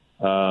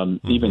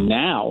 Even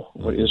now,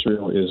 when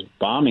Israel is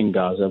bombing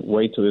Gaza,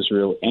 wait till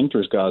Israel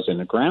enters Gaza in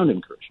a ground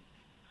incursion.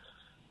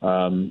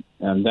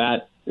 And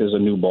that is a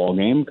new ball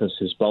game because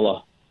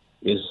Hezbollah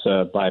is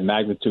by a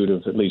magnitude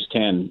of at least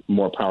 10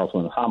 more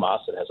powerful than Hamas.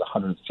 It has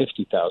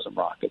 150,000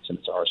 rockets in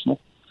its arsenal.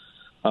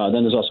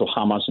 Then there's also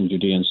Hamas in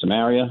Judea and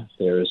Samaria.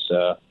 There's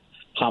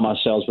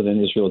Hamas cells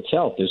within Israel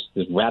itself.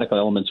 There's radical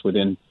elements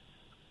within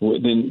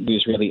the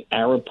Israeli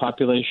Arab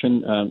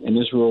population, and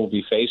Israel will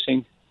be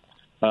facing,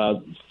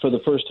 for the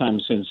first time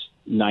since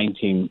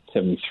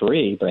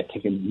 1973, but I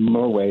think in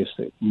more ways,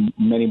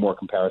 many more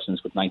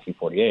comparisons with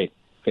 1948,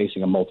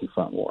 facing a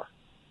multi-front war.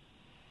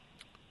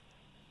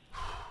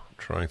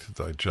 Trying to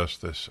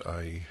digest this,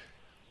 I'll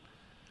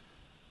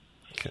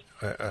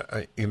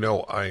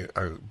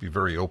be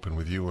very open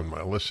with you and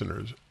my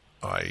listeners.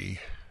 I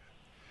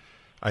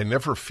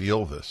never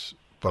feel this,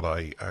 but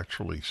I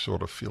actually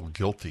sort of feel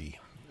guilty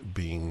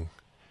being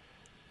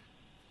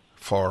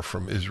far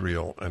from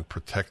Israel and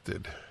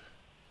protected.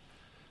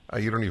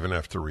 You don't even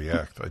have to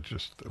react. I'm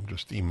just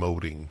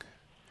emoting.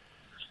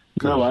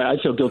 No, I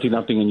feel guilty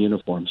not being in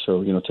uniform.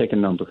 So, take a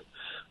number.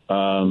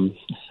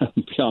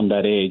 Beyond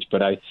that age,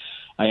 but I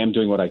am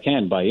doing what I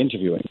can by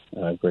interviewing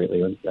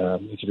greatly.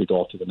 Interviewed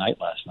all through the night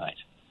last night,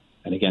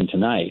 and again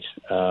tonight,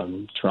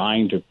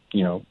 trying to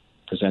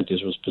present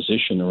Israel's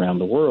position around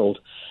the world.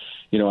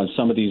 On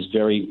some of these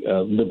very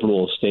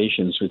liberal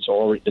stations,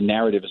 the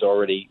narrative is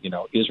already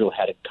Israel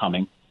had it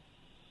coming.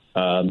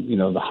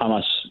 The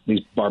Hamas,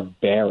 these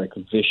barbaric,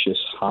 vicious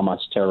Hamas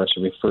terrorists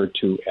are referred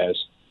to as,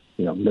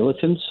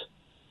 militants.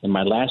 In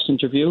my last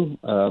interview,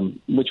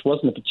 which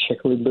wasn't a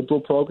particularly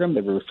liberal program,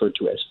 they were referred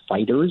to as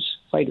fighters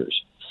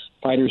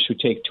who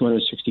take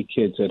 260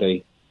 kids at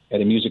a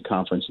music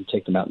conference and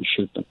take them out and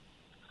shoot them.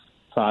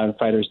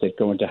 Fighters that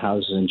go into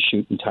houses and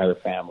shoot entire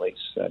families,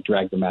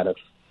 drag them out of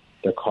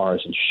their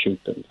cars and shoot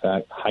them. In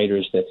fact,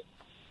 fighters that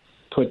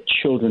put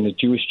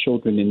Jewish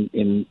children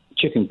in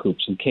chicken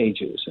coops and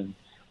cages and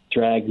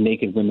drag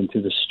naked women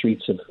through the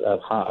streets of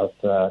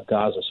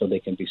Gaza so they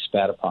can be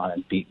spat upon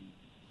and beaten.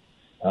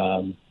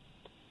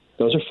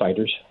 Those are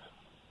fighters,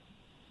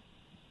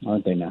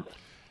 aren't they now?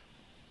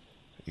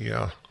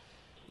 Yeah.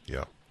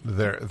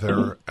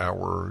 They're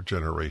our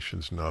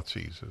generation's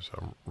Nazis, as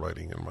I'm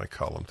writing in my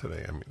column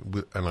today. I mean,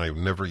 and I've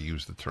never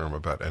used the term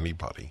about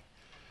anybody,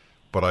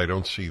 but I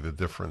don't see the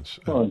difference.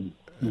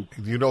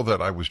 You know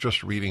that I was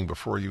just reading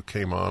before you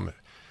came on,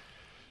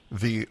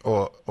 the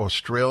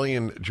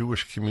Australian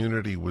Jewish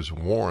community was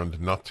warned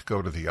not to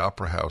go to the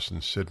Opera House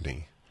in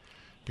Sydney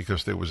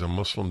because there was a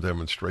Muslim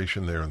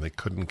demonstration there and they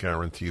couldn't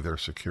guarantee their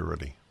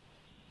security.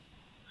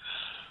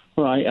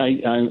 Well,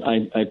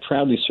 I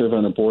proudly serve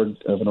on the board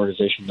of an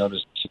organization known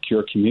as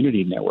Secure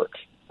Community Network,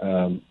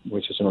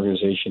 which is an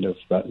organization of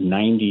about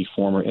 90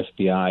 former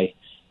FBI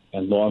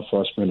and law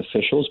enforcement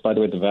officials, by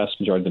the way, the vast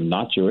majority of them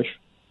not Jewish,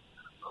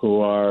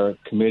 who are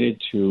committed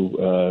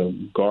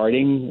to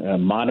guarding,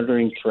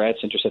 monitoring threats,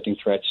 intercepting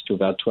threats to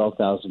about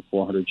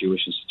 12,400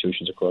 Jewish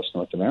institutions across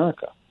North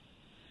America.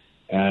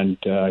 And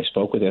I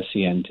spoke with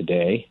SCN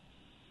today,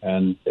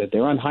 and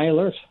they're on high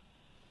alert.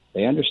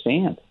 They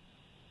understand,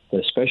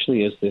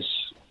 especially as this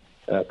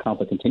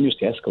conflict continues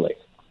to escalate,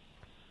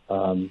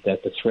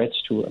 that the threats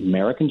to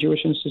American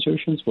Jewish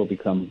institutions will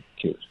become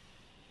acute.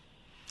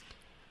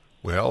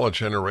 Well, a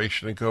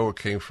generation ago it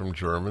came from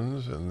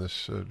Germans, and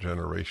this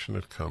generation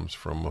it comes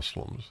from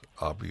Muslims.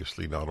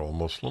 Obviously not all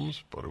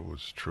Muslims, but it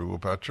was true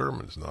about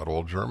Germans. Not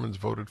all Germans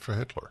voted for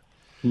Hitler.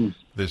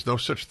 There's no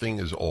such thing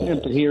as all. Yeah,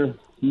 but here,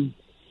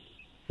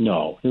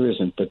 no, there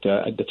isn't. But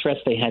the threats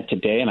they had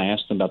today, and I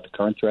asked them about the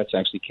current threats,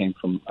 actually came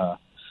from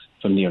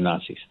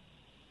neo-Nazis.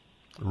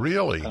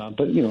 Really?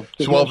 But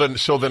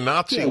so the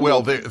Nazi. Yeah,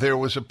 well, there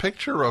was a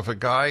picture of a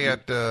guy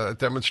at a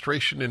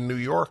demonstration in New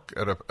York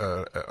at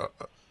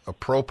a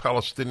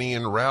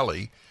pro-Palestinian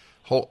rally,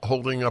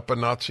 holding up a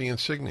Nazi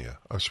insignia,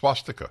 a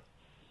swastika.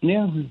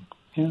 Yeah.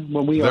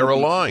 Well, they're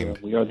aligned.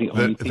 We are the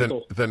only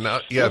people.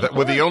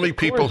 We're the only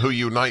people who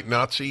unite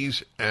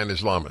Nazis and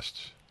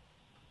Islamists.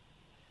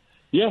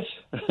 Yes,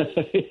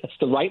 it's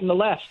the right and the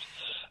left.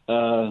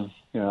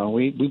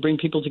 We bring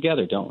people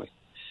together, don't we?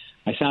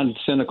 I sound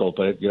cynical,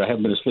 but I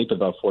haven't been asleep in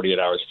about 48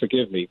 hours.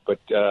 Forgive me, but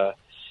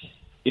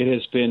it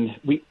has been.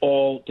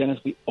 Dennis,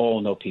 we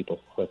all know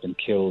people who have been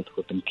killed,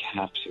 who have been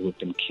captured, who have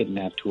been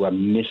kidnapped, who are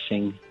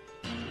missing.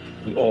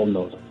 We all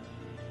know them,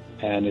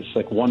 and it's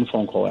like one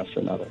phone call after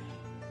another.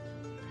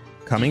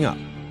 Coming up,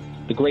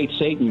 the great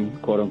Satan,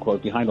 quote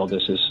unquote, behind all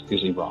this is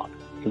Iran.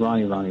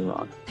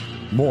 Iran.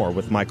 More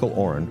with Michael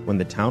Oren when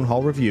the Town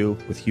Hall Review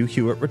with Hugh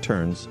Hewitt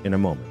returns in a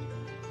moment.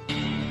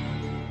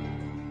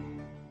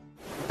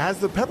 As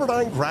the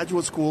Pepperdine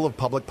Graduate School of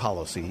Public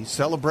Policy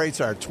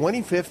celebrates our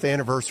 25th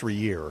anniversary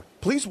year,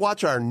 please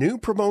watch our new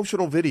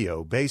promotional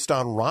video based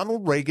on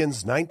Ronald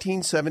Reagan's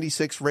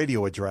 1976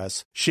 radio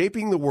address,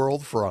 Shaping the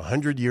World for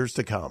 100 Years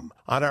to Come,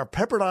 on our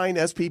Pepperdine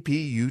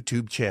SPP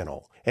YouTube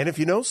channel. And if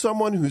you know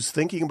someone who's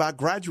thinking about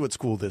graduate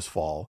school this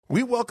fall,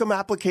 we welcome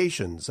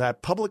applications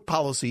at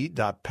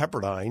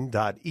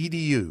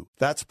publicpolicy.pepperdine.edu.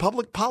 That's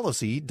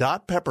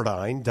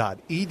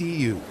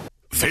publicpolicy.pepperdine.edu.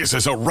 This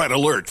is a red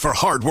alert for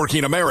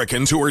hardworking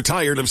Americans who are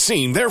tired of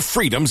seeing their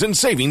freedoms and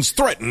savings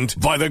threatened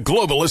by the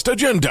globalist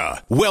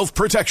agenda. Wealth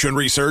Protection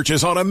Research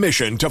is on a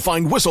mission to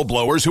find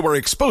whistleblowers who are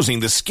exposing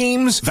the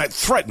schemes that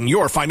threaten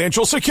your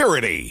financial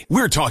security.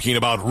 We're talking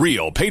about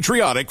real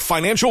patriotic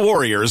financial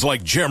warriors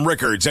like Jim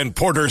Rickards and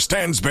Porter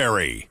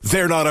Stansberry.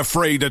 They're not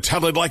afraid to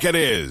tell it like it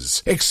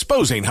is,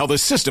 exposing how the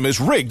system is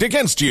rigged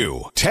against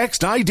you.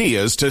 Text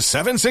IDEAS to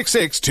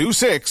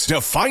 76626 to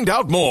find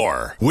out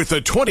more. With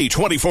the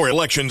 2024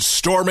 elections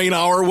storming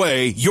our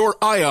way, your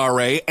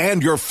IRA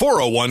and your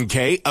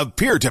 401k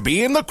appear to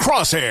be in the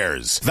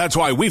crosshairs. That's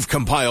why we've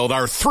compiled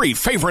our 3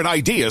 favorite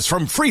ideas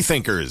from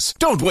freethinkers.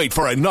 Don't wait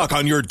for a knock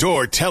on your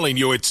door telling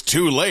you it's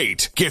too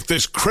late. Get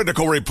this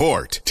critical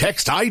report.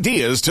 Text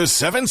IDEAS to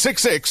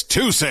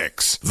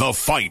 76626. The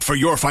fight for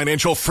your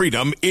financial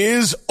freedom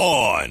is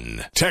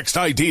on. Text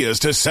IDEAS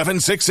to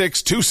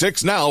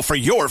 76626 now for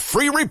your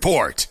free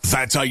report.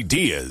 That's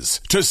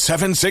IDEAS to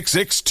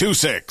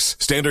 76626.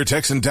 Standard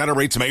text and data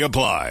rates may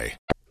apply.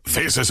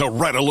 This is a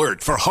red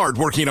alert for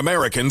hardworking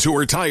Americans who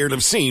are tired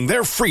of seeing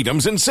their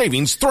freedoms and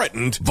savings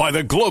threatened by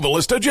the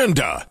globalist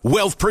agenda.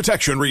 Wealth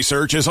Protection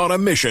Research is on a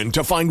mission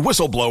to find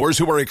whistleblowers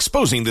who are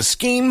exposing the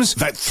schemes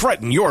that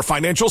threaten your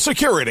financial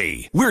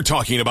security. We're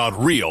talking about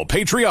real,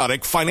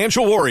 patriotic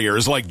financial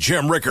warriors like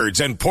Jim Rickards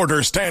and Porter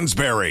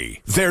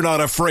Stansberry. They're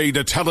not afraid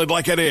to tell it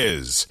like it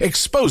is,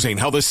 exposing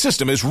how the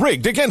system is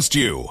rigged against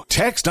you.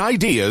 Text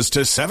IDEAS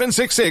to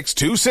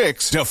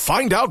 76626 to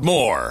find out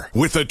more.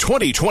 With the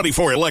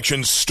 2024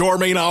 election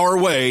storming our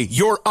way,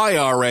 your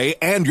IRA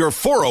and your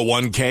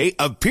 401k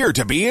appear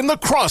to be in the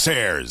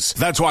crosshairs.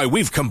 That's why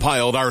we've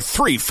compiled our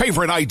 3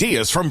 favorite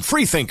ideas from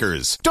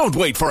freethinkers. Don't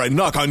wait for a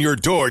knock on your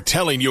door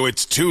telling you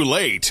it's too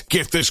late.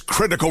 Get this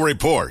critical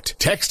report.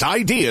 Text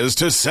IDEAS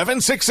to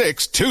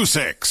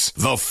 76626.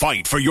 The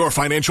fight for your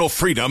financial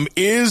freedom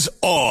is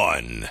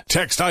on.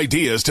 Text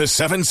IDEAS to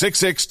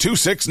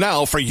 76626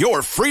 now for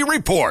your free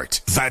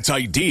report. That's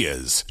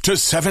IDEAS to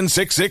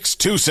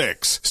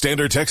 76626.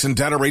 Standard text and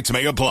data rates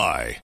may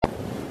apply.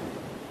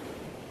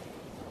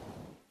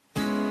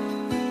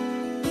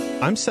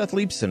 I'm Seth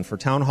Leibson for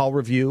Town Hall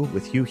Review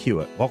with Hugh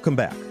Hewitt. Welcome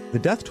back. The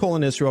death toll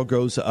in Israel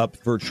goes up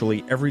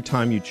virtually every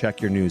time you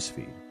check your news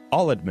feed.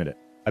 I'll admit it.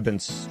 I've been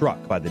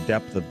struck by the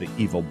depth of the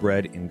evil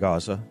bred in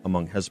Gaza,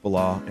 among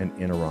Hezbollah, and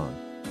in Iran.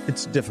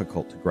 It's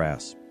difficult to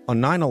grasp. On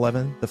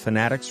 9/11, the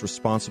fanatics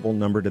responsible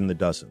numbered in the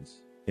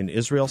dozens. In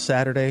Israel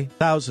Saturday,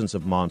 thousands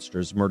of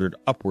monsters murdered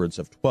upwards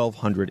of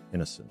 1,200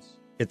 innocents.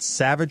 It's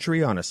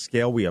savagery on a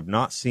scale we have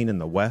not seen in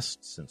the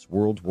West since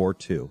World War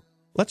II.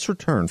 Let's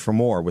return for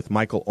more with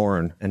Michael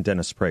Oren and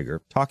Dennis Prager,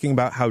 talking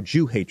about how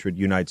Jew hatred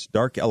unites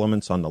dark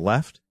elements on the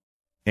left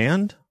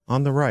and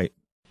on the right.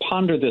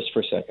 Ponder this for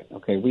a second.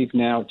 Okay, we've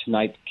now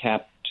tonight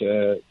capped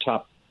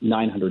top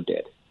 900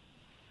 dead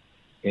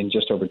in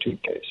just over 2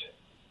 days.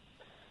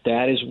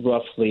 That is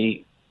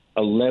roughly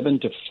 11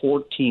 to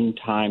 14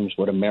 times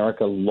what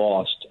America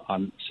lost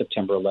on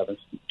September 11th,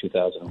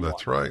 2001.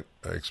 That's right.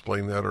 I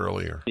explained that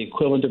earlier. The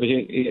equivalent of it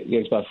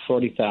is about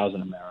 40,000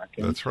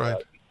 Americans. That's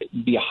right.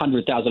 Be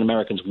 100,000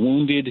 Americans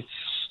wounded,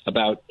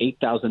 about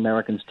 8,000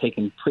 Americans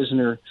taken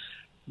prisoner.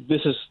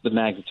 This is the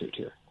magnitude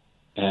here.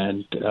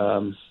 And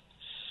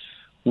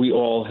we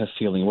all have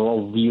feeling. We're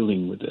all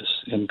reeling with this,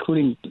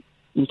 including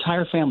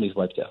entire families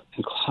wiped out.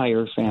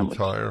 Entire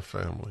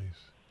families.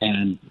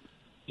 And,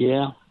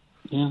 yeah,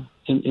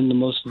 in the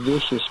most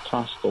vicious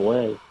possible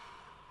way.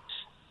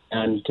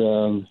 And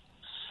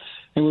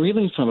we're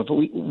reeling from it. But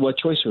what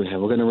choice do we have?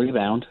 We're going to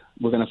rebound.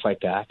 We're going to fight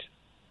back.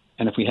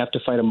 And if we have to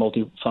fight a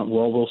multi-front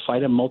war, we'll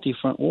fight a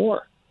multi-front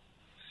war.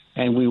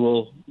 And we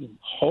will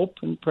hope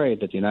and pray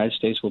that the United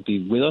States will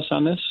be with us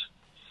on this.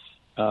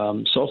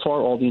 So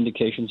far, all the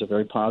indications are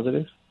very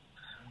positive.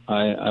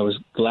 I was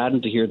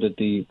gladdened to hear that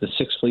the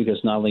Sixth Fleet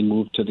has not only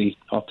moved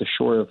off the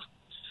shore of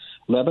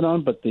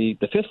Lebanon, but the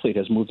Fifth Fleet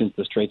has moved into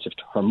the Straits of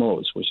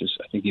Hormuz, which is,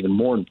 I think, even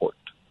more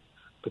important,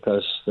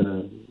 because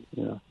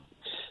the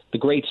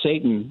great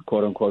Satan,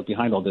 quote unquote,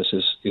 behind all this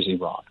is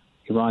Iran.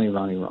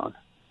 Iran.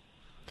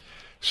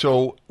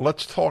 So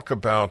let's talk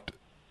about.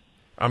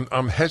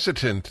 I'm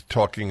hesitant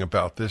talking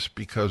about this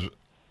because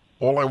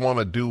all I want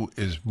to do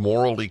is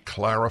morally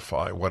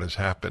clarify what has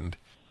happened.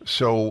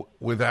 So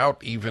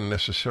without even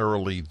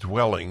necessarily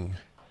dwelling,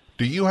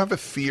 do you have a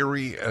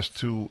theory as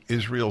to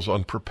Israel's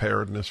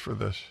unpreparedness for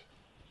this?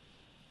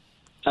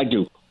 I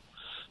do.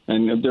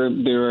 And there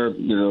are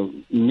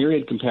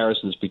myriad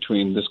comparisons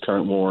between this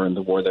current war and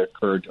the war that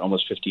occurred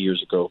almost 50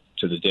 years ago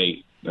to the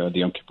date, the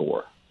Yom Kippur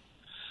War.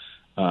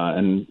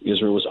 And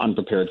Israel was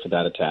unprepared for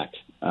that attack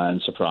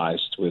and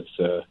surprised with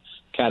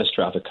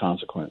catastrophic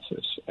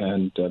consequences.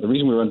 And the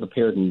reason we were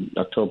unprepared in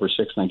October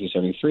 6,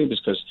 1973 is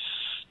because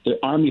the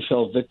army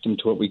fell victim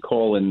to what we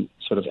call in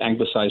sort of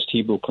anglicized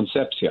Hebrew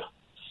conceptia.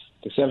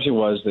 The conception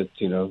was that,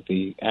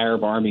 the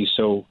Arab army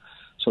so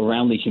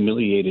roundly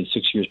humiliated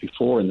 6 years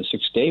before in the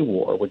Six-Day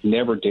War would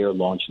never dare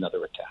launch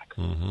another attack.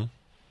 Mm-hmm.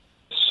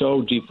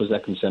 So deep was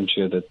that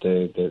conceptia that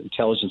the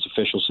intelligence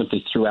officials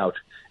simply threw out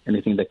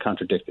anything that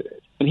contradicted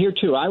it. And here,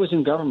 too, I was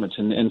in government,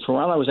 and for a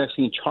while I was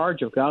actually in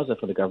charge of Gaza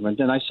for the government,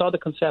 and I saw the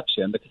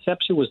conception. And the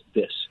conception was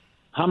this.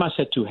 Hamas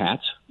had 2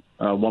 hats.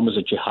 One was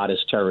a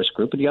jihadist terrorist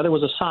group, and the other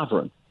was a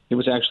sovereign. It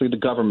was actually the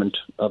government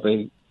of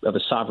a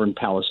sovereign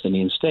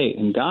Palestinian state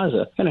in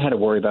Gaza, and it had to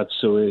worry about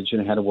sewage, and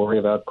it had to worry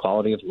about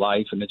quality of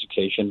life and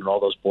education and all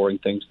those boring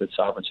things that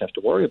sovereigns have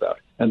to worry about.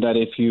 And that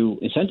if you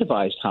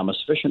incentivized Hamas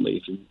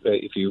sufficiently,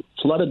 if you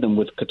flooded them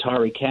with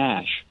Qatari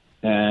cash,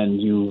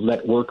 and you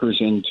let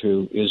workers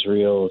into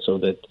Israel so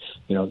that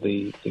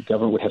the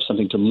government would have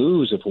something to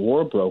lose if a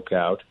war broke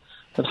out,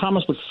 that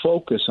Hamas would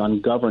focus on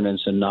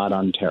governance and not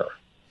on terror.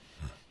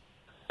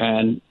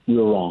 And we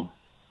were wrong.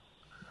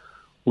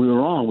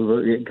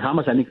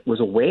 Hamas, I think,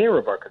 was aware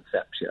of our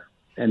conception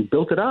and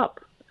built it up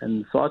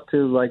and sought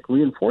to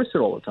reinforce it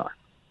all the time.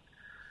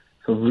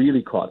 So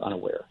really caught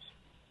unawares.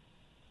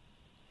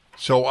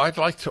 So I'd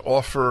like to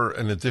offer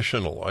an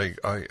additional,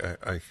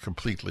 I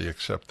completely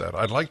accept that.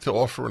 I'd like to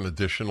offer an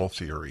additional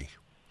theory.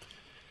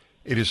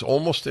 It is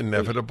almost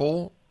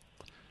inevitable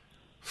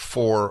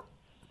for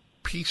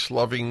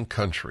peace-loving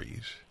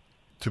countries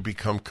to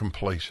become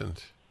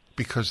complacent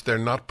because they're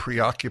not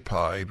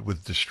preoccupied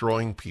with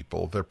destroying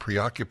people. They're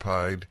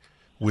preoccupied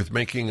with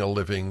making a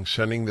living,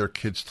 sending their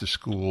kids to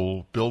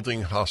school,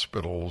 building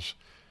hospitals,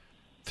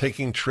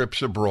 taking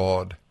trips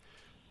abroad,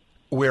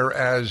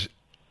 whereas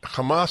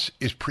Hamas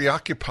is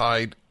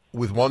preoccupied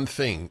with one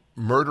thing,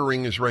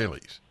 murdering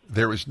Israelis.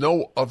 There is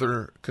no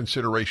other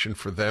consideration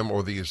for them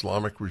or the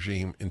Islamic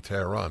regime in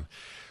Tehran.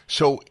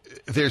 So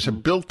there's a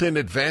built-in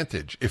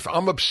advantage. If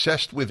I'm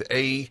obsessed with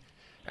A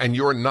and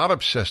you're not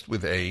obsessed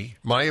with A,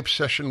 my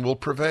obsession will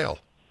prevail.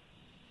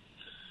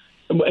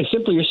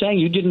 Simply, you're saying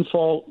you didn't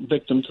fall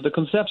victim to the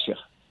conception.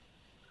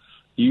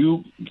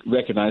 You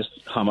recognized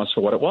Hamas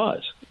for what it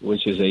was,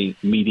 which is a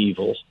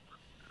medieval,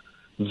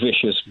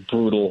 vicious,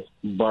 brutal,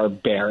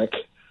 barbaric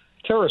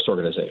terrorist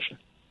organization.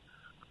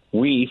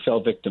 We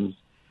fell victim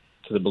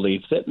to the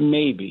belief that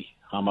maybe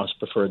Hamas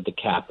preferred the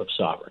cap of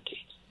sovereignty.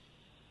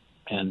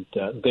 And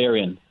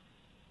therein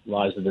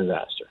lies the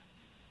disaster.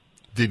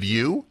 Did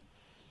you?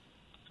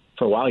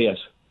 For a while, yes.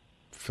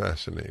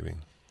 Fascinating.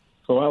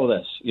 For a while,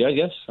 yes. Yeah,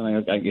 yes. I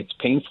mean, it's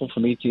painful for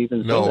me to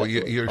even say that. No,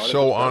 you're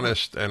so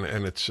honest,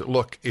 and it's,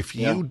 look, if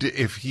you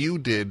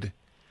did,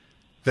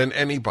 then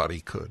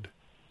anybody could.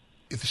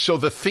 So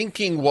the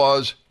thinking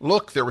was,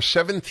 look, there were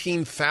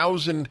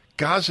 17,000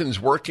 Gazans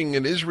working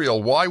in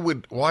Israel. Why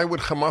would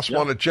Hamas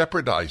want to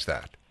jeopardize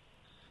that?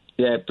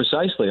 Yeah,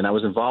 precisely. And I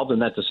was involved in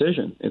that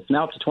decision. It's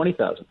now up to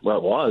 20,000. Well,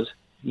 it was.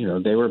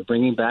 They were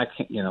bringing back,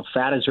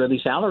 fat Israeli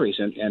salaries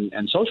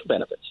and social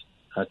benefits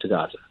to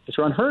Gaza, which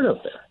are unheard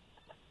of there.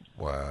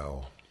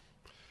 Wow.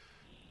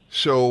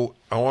 So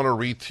I want to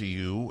read to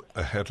you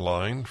a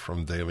headline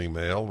from Daily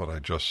Mail that I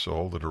just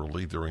saw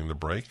literally during the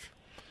break.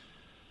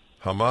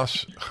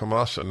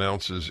 Hamas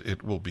announces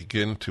it will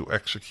begin to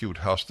execute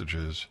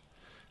hostages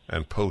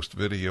and post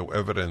video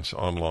evidence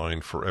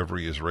online for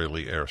every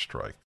Israeli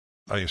airstrike.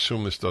 I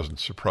assume this doesn't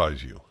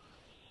surprise you.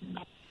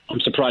 I'm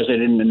surprised they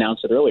didn't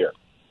announce it earlier.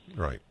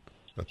 Right.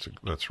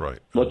 That's right.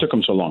 What took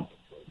them so long?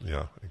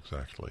 Yeah,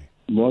 exactly.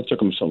 What took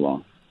them so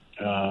long?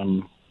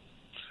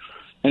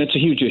 And it's a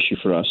huge issue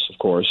for us, of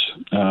course,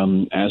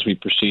 as we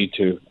proceed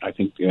to, I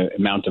think, the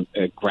amount of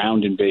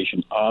ground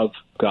invasion of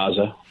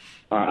Gaza.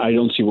 I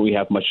don't see where we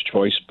have much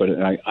choice, but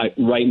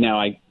right now,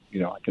 I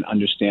can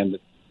understand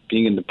that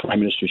being in the prime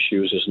minister's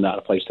shoes is not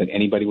a place that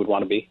anybody would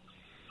want to be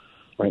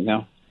right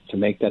now to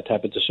make that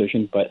type of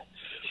decision. But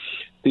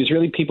the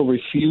Israeli people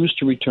refuse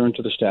to return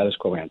to the status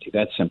quo ante.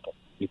 That's simple.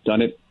 We've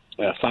done it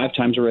 5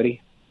 times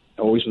already,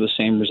 always with the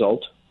same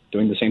result.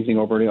 Doing the same thing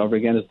over and over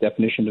again is the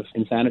definition of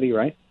insanity,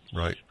 right?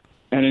 Right.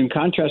 And in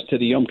contrast to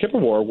the Yom Kippur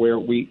War, where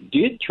we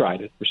did try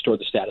to restore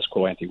the status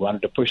quo ante, we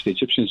wanted to push the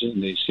Egyptians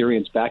and the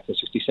Syrians back to the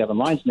 67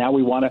 lines, now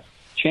we want to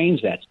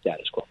change that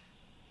status quo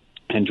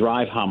and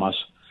drive Hamas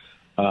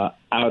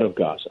out of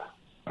Gaza.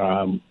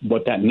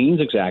 What that means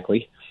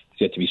exactly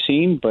is yet to be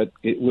seen, but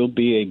it will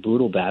be a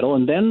brutal battle.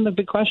 And then the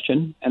big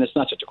question, and it's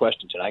not such a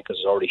question tonight because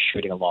it's already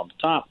shooting along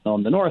the top,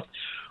 along the north,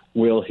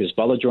 will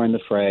Hezbollah join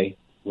the fray?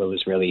 Will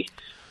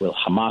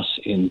Hamas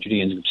in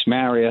Judea and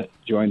Samaria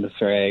join the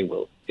fray?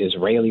 Will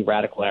Israeli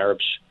radical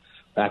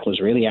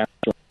Israeli Arabs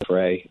join the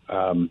fray?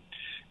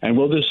 And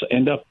will this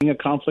end up being a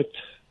conflict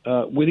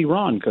with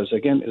Iran? Because,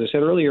 again, as I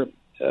said earlier,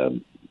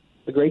 the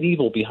great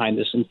evil behind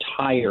this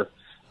entire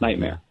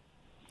nightmare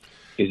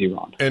is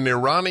Iran. An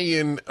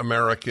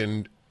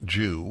Iranian-American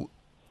Jew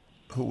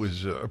who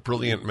is a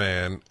brilliant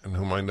man and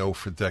whom I know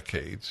for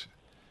decades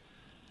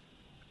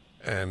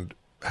and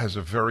has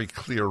a very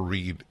clear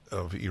read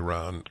of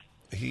Iran,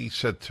 he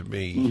said to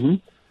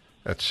me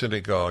at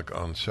synagogue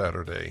on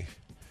Saturday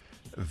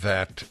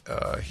that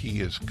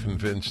he is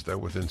convinced that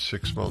within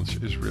 6 months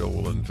Israel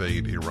will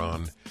invade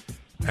Iran.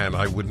 And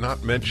I would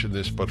not mention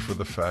this but for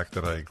the fact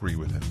that I agree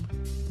with him.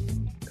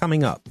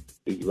 Coming up.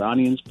 The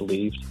Iranians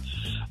believed,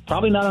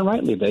 probably not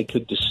unrightly, they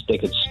could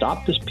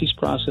stop this peace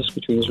process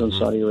between Israel and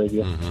Saudi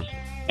Arabia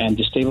and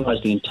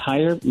destabilize the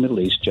entire Middle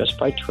East just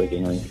by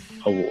triggering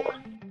a war.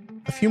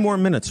 A few more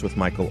minutes with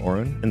Michael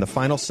Oren in the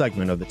final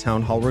segment of the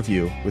Town Hall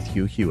Review with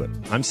Hugh Hewitt.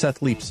 I'm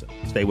Seth Leibson.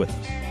 Stay with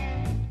us.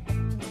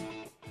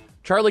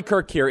 Charlie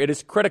Kirk here. It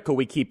is critical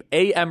we keep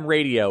AM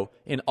radio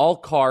in all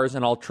cars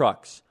and all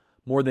trucks.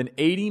 More than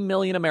 80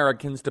 million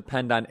Americans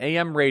depend on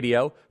AM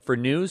radio for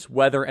news,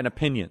 weather, and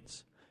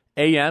opinions.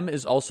 AM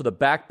is also the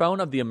backbone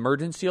of the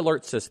emergency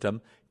alert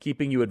system,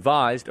 keeping you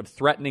advised of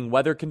threatening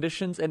weather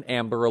conditions and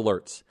Amber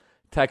Alerts.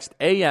 Text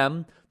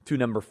AM to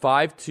number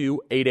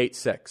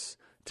 52886.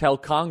 Tell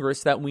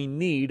Congress that we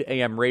need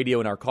AM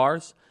radio in our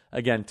cars.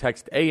 Again,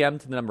 text AM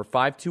to the number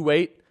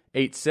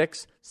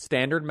 52886.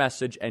 Standard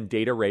message and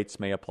data rates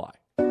may apply.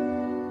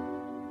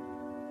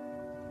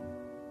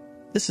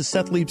 This is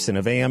Seth Leibson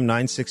of AM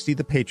 960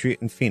 The Patriot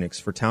in Phoenix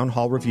for Town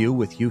Hall Review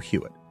with Hugh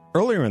Hewitt.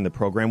 Earlier in the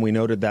program, we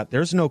noted that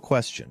there's no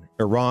question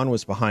Iran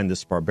was behind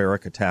this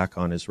barbaric attack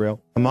on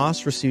Israel.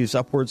 Hamas receives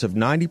upwards of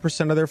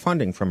 90% of their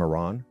funding from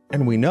Iran,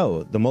 and we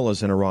know the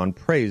mullahs in Iran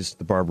praised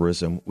the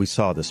barbarism we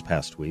saw this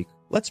past week.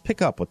 Let's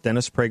pick up with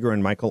Dennis Prager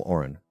and Michael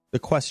Oren. The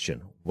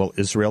question, will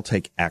Israel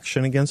take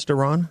action against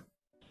Iran?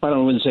 I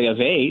wouldn't say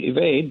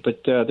evade,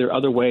 but there are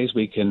other ways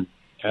we can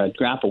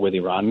grapple with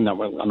Iran. I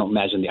don't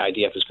imagine the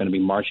IDF is going to be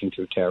marching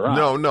through Tehran.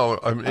 No,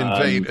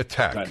 invade,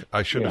 attack. Right.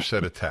 I should have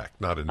said attack,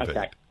 not invade.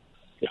 Attack.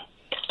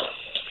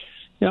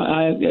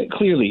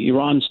 Clearly,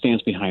 Iran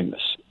stands behind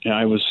this.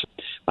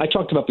 I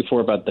talked about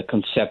before about the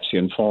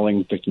Concepcion,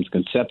 falling victims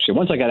Concepcion.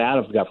 Once I got out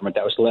of the government,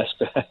 I was less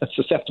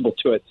susceptible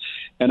to it.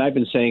 And I've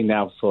been saying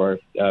now for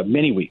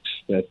many weeks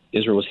that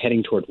Israel was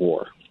heading toward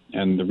war.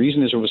 And the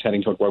reason Israel was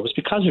heading toward war was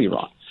because of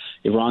Iran.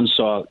 Iran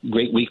saw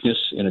great weakness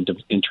in an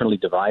internally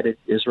divided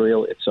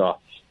Israel. It saw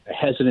a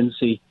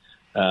hesitancy,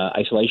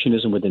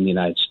 isolationism within the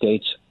United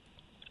States.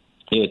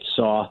 It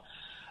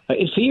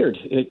feared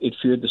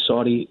the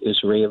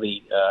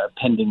Saudi-Israeli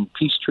pending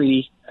peace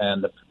treaty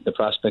and the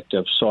prospect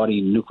of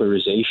Saudi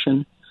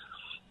nuclearization.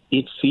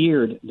 It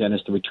feared,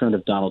 Dennis, the return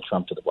of Donald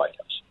Trump to the White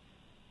House.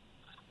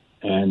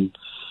 And,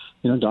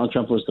 Donald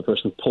Trump was the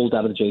person who pulled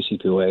out of the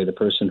JCPOA, the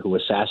person who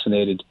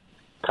assassinated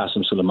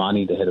Qasem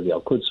Soleimani, the head of the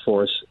Al-Quds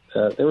Force.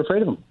 They were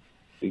afraid of him.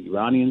 The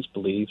Iranians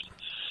believed,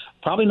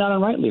 probably not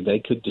unrightly, they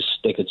could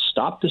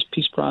stop this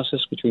peace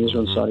process between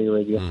Israel and Saudi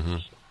Arabia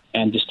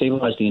and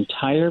destabilize the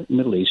entire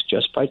Middle East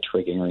just by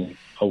triggering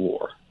a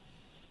war.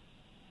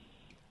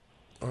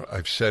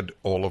 I've said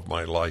all of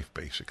my life,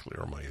 basically,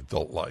 or my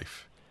adult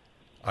life,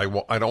 I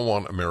don't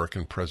want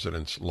American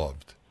presidents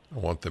loved. I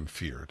want them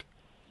feared.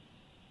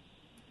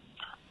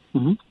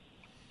 Mm-hmm.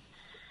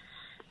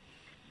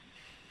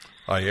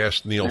 I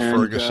asked Neil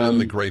Ferguson,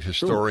 the great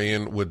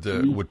historian, would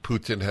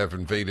Putin have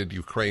invaded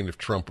Ukraine if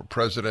Trump were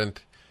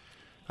president?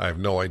 I have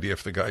no idea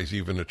if the guy's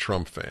even a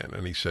Trump fan,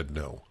 and he said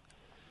no.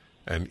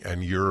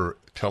 And you're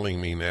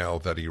telling me now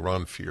that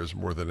Iran fears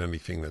more than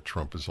anything that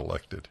Trump is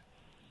elected.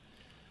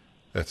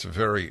 That's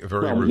very,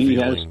 very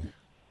revealing.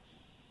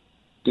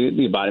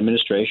 The Biden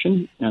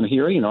administration, and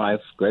here, I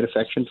have great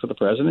affection for the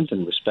president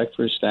and respect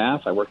for his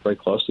staff. I work very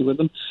closely with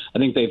them. I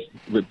think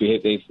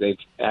they've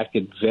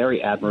acted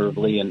very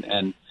admirably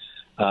and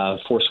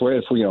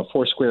foursquare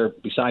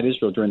beside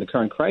Israel during the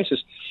current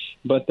crisis.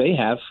 But they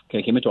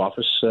came into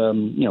office,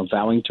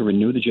 vowing to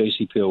renew the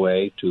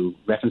JCPOA, to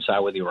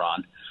reconcile with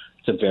Iran.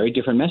 It's a very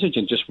different message.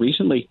 And just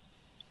recently,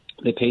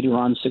 they paid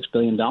Iran $6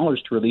 billion to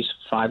release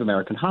 5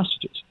 American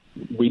hostages.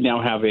 We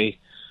now have a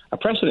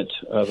precedent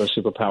of a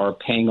superpower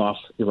paying off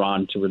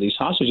Iran to release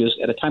hostages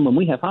at a time when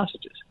we have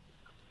hostages.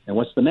 And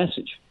what's the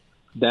message?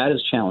 That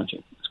is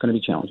challenging. It's going to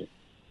be challenging.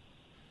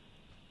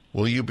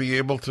 Will you be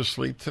able to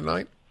sleep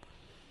tonight?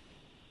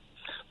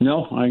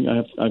 No,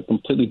 I've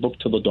completely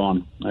booked till the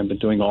dawn. I've been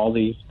doing all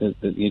the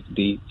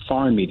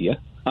foreign media.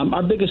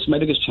 My biggest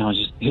challenge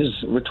is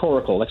his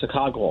rhetorical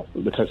lexicographal,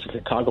 because I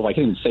can't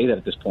even say that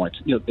at this point.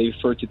 They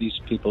refer to these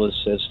people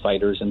as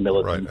fighters and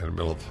militant. Right, and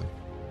militant.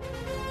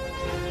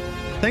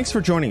 Thanks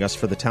for joining us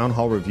for the Town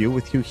Hall Review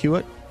with Hugh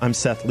Hewitt. I'm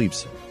Seth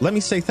Leibson. Let me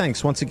say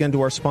thanks once again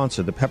to our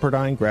sponsor, the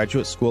Pepperdine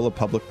Graduate School of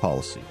Public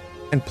Policy.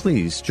 And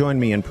please join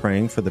me in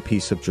praying for the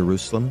peace of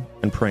Jerusalem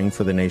and praying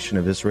for the nation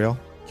of Israel.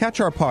 Catch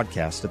our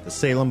podcast at the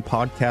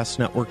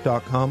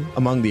SalemPodcastNetwork.com.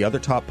 Among the other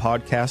top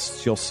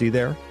podcasts you'll see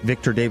there,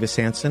 Victor Davis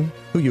Hanson,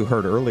 who you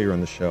heard earlier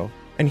in the show,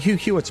 and Hugh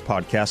Hewitt's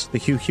podcast, The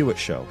Hugh Hewitt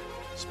Show.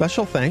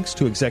 Special thanks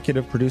to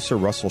executive producer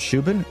Russell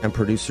Shubin and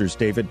producers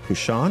David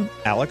Pouchon,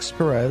 Alex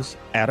Perez,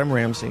 Adam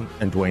Ramsey,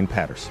 and Dwayne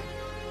Patterson.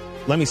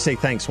 Let me say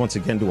thanks once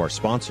again to our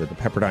sponsor, the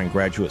Pepperdine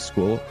Graduate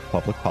School of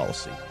Public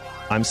Policy.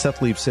 I'm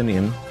Seth Leibson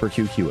in for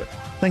Hugh Hewitt.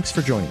 Thanks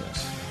for joining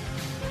us.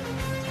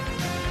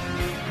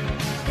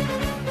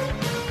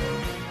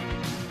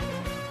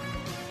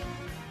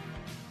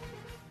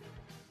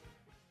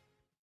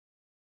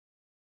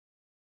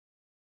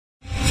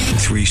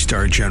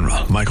 Three-star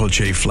General Michael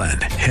J.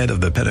 Flynn, head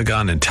of the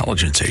Pentagon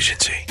Intelligence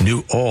Agency,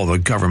 knew all the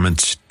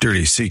government's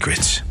dirty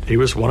secrets. He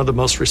was one of the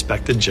most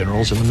respected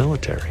generals in the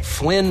military.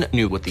 Flynn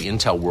knew what the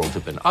intel world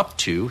had been up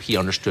to. He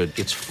understood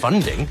its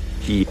funding.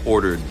 He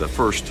ordered the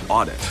first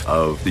audit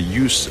of the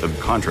use of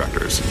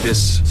contractors.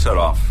 This set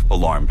off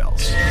alarm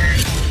bells.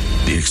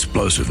 The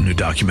explosive new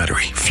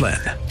documentary, Flynn,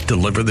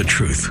 Deliver the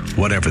Truth,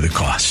 Whatever the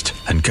Cost,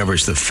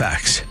 uncovers the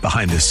facts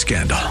behind this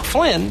scandal.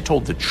 Flynn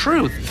told the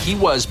truth. He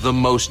was the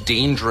most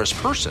dangerous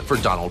person for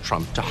Donald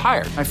Trump to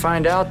hire. I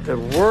find out the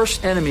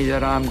worst enemy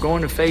that I'm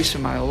going to face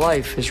in my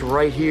life is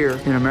right here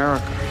in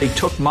America. They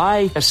took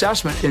my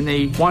assessment and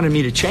they wanted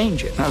me to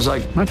change it. And I was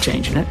like, I'm not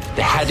changing it.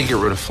 They had to get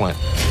rid of Flynn.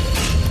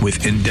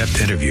 With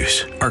in-depth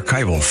interviews,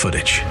 archival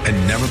footage, and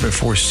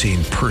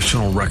never-before-seen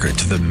personal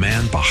records of the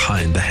man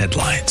behind the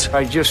headlines.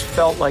 I just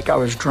felt like I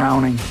was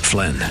drowning.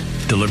 Flynn,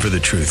 Deliver the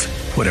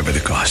Truth, Whatever the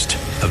Cost.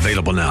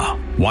 Available now.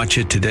 Watch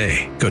it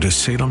today. Go to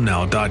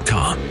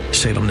salemnow.com.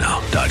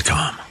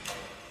 salemnow.com.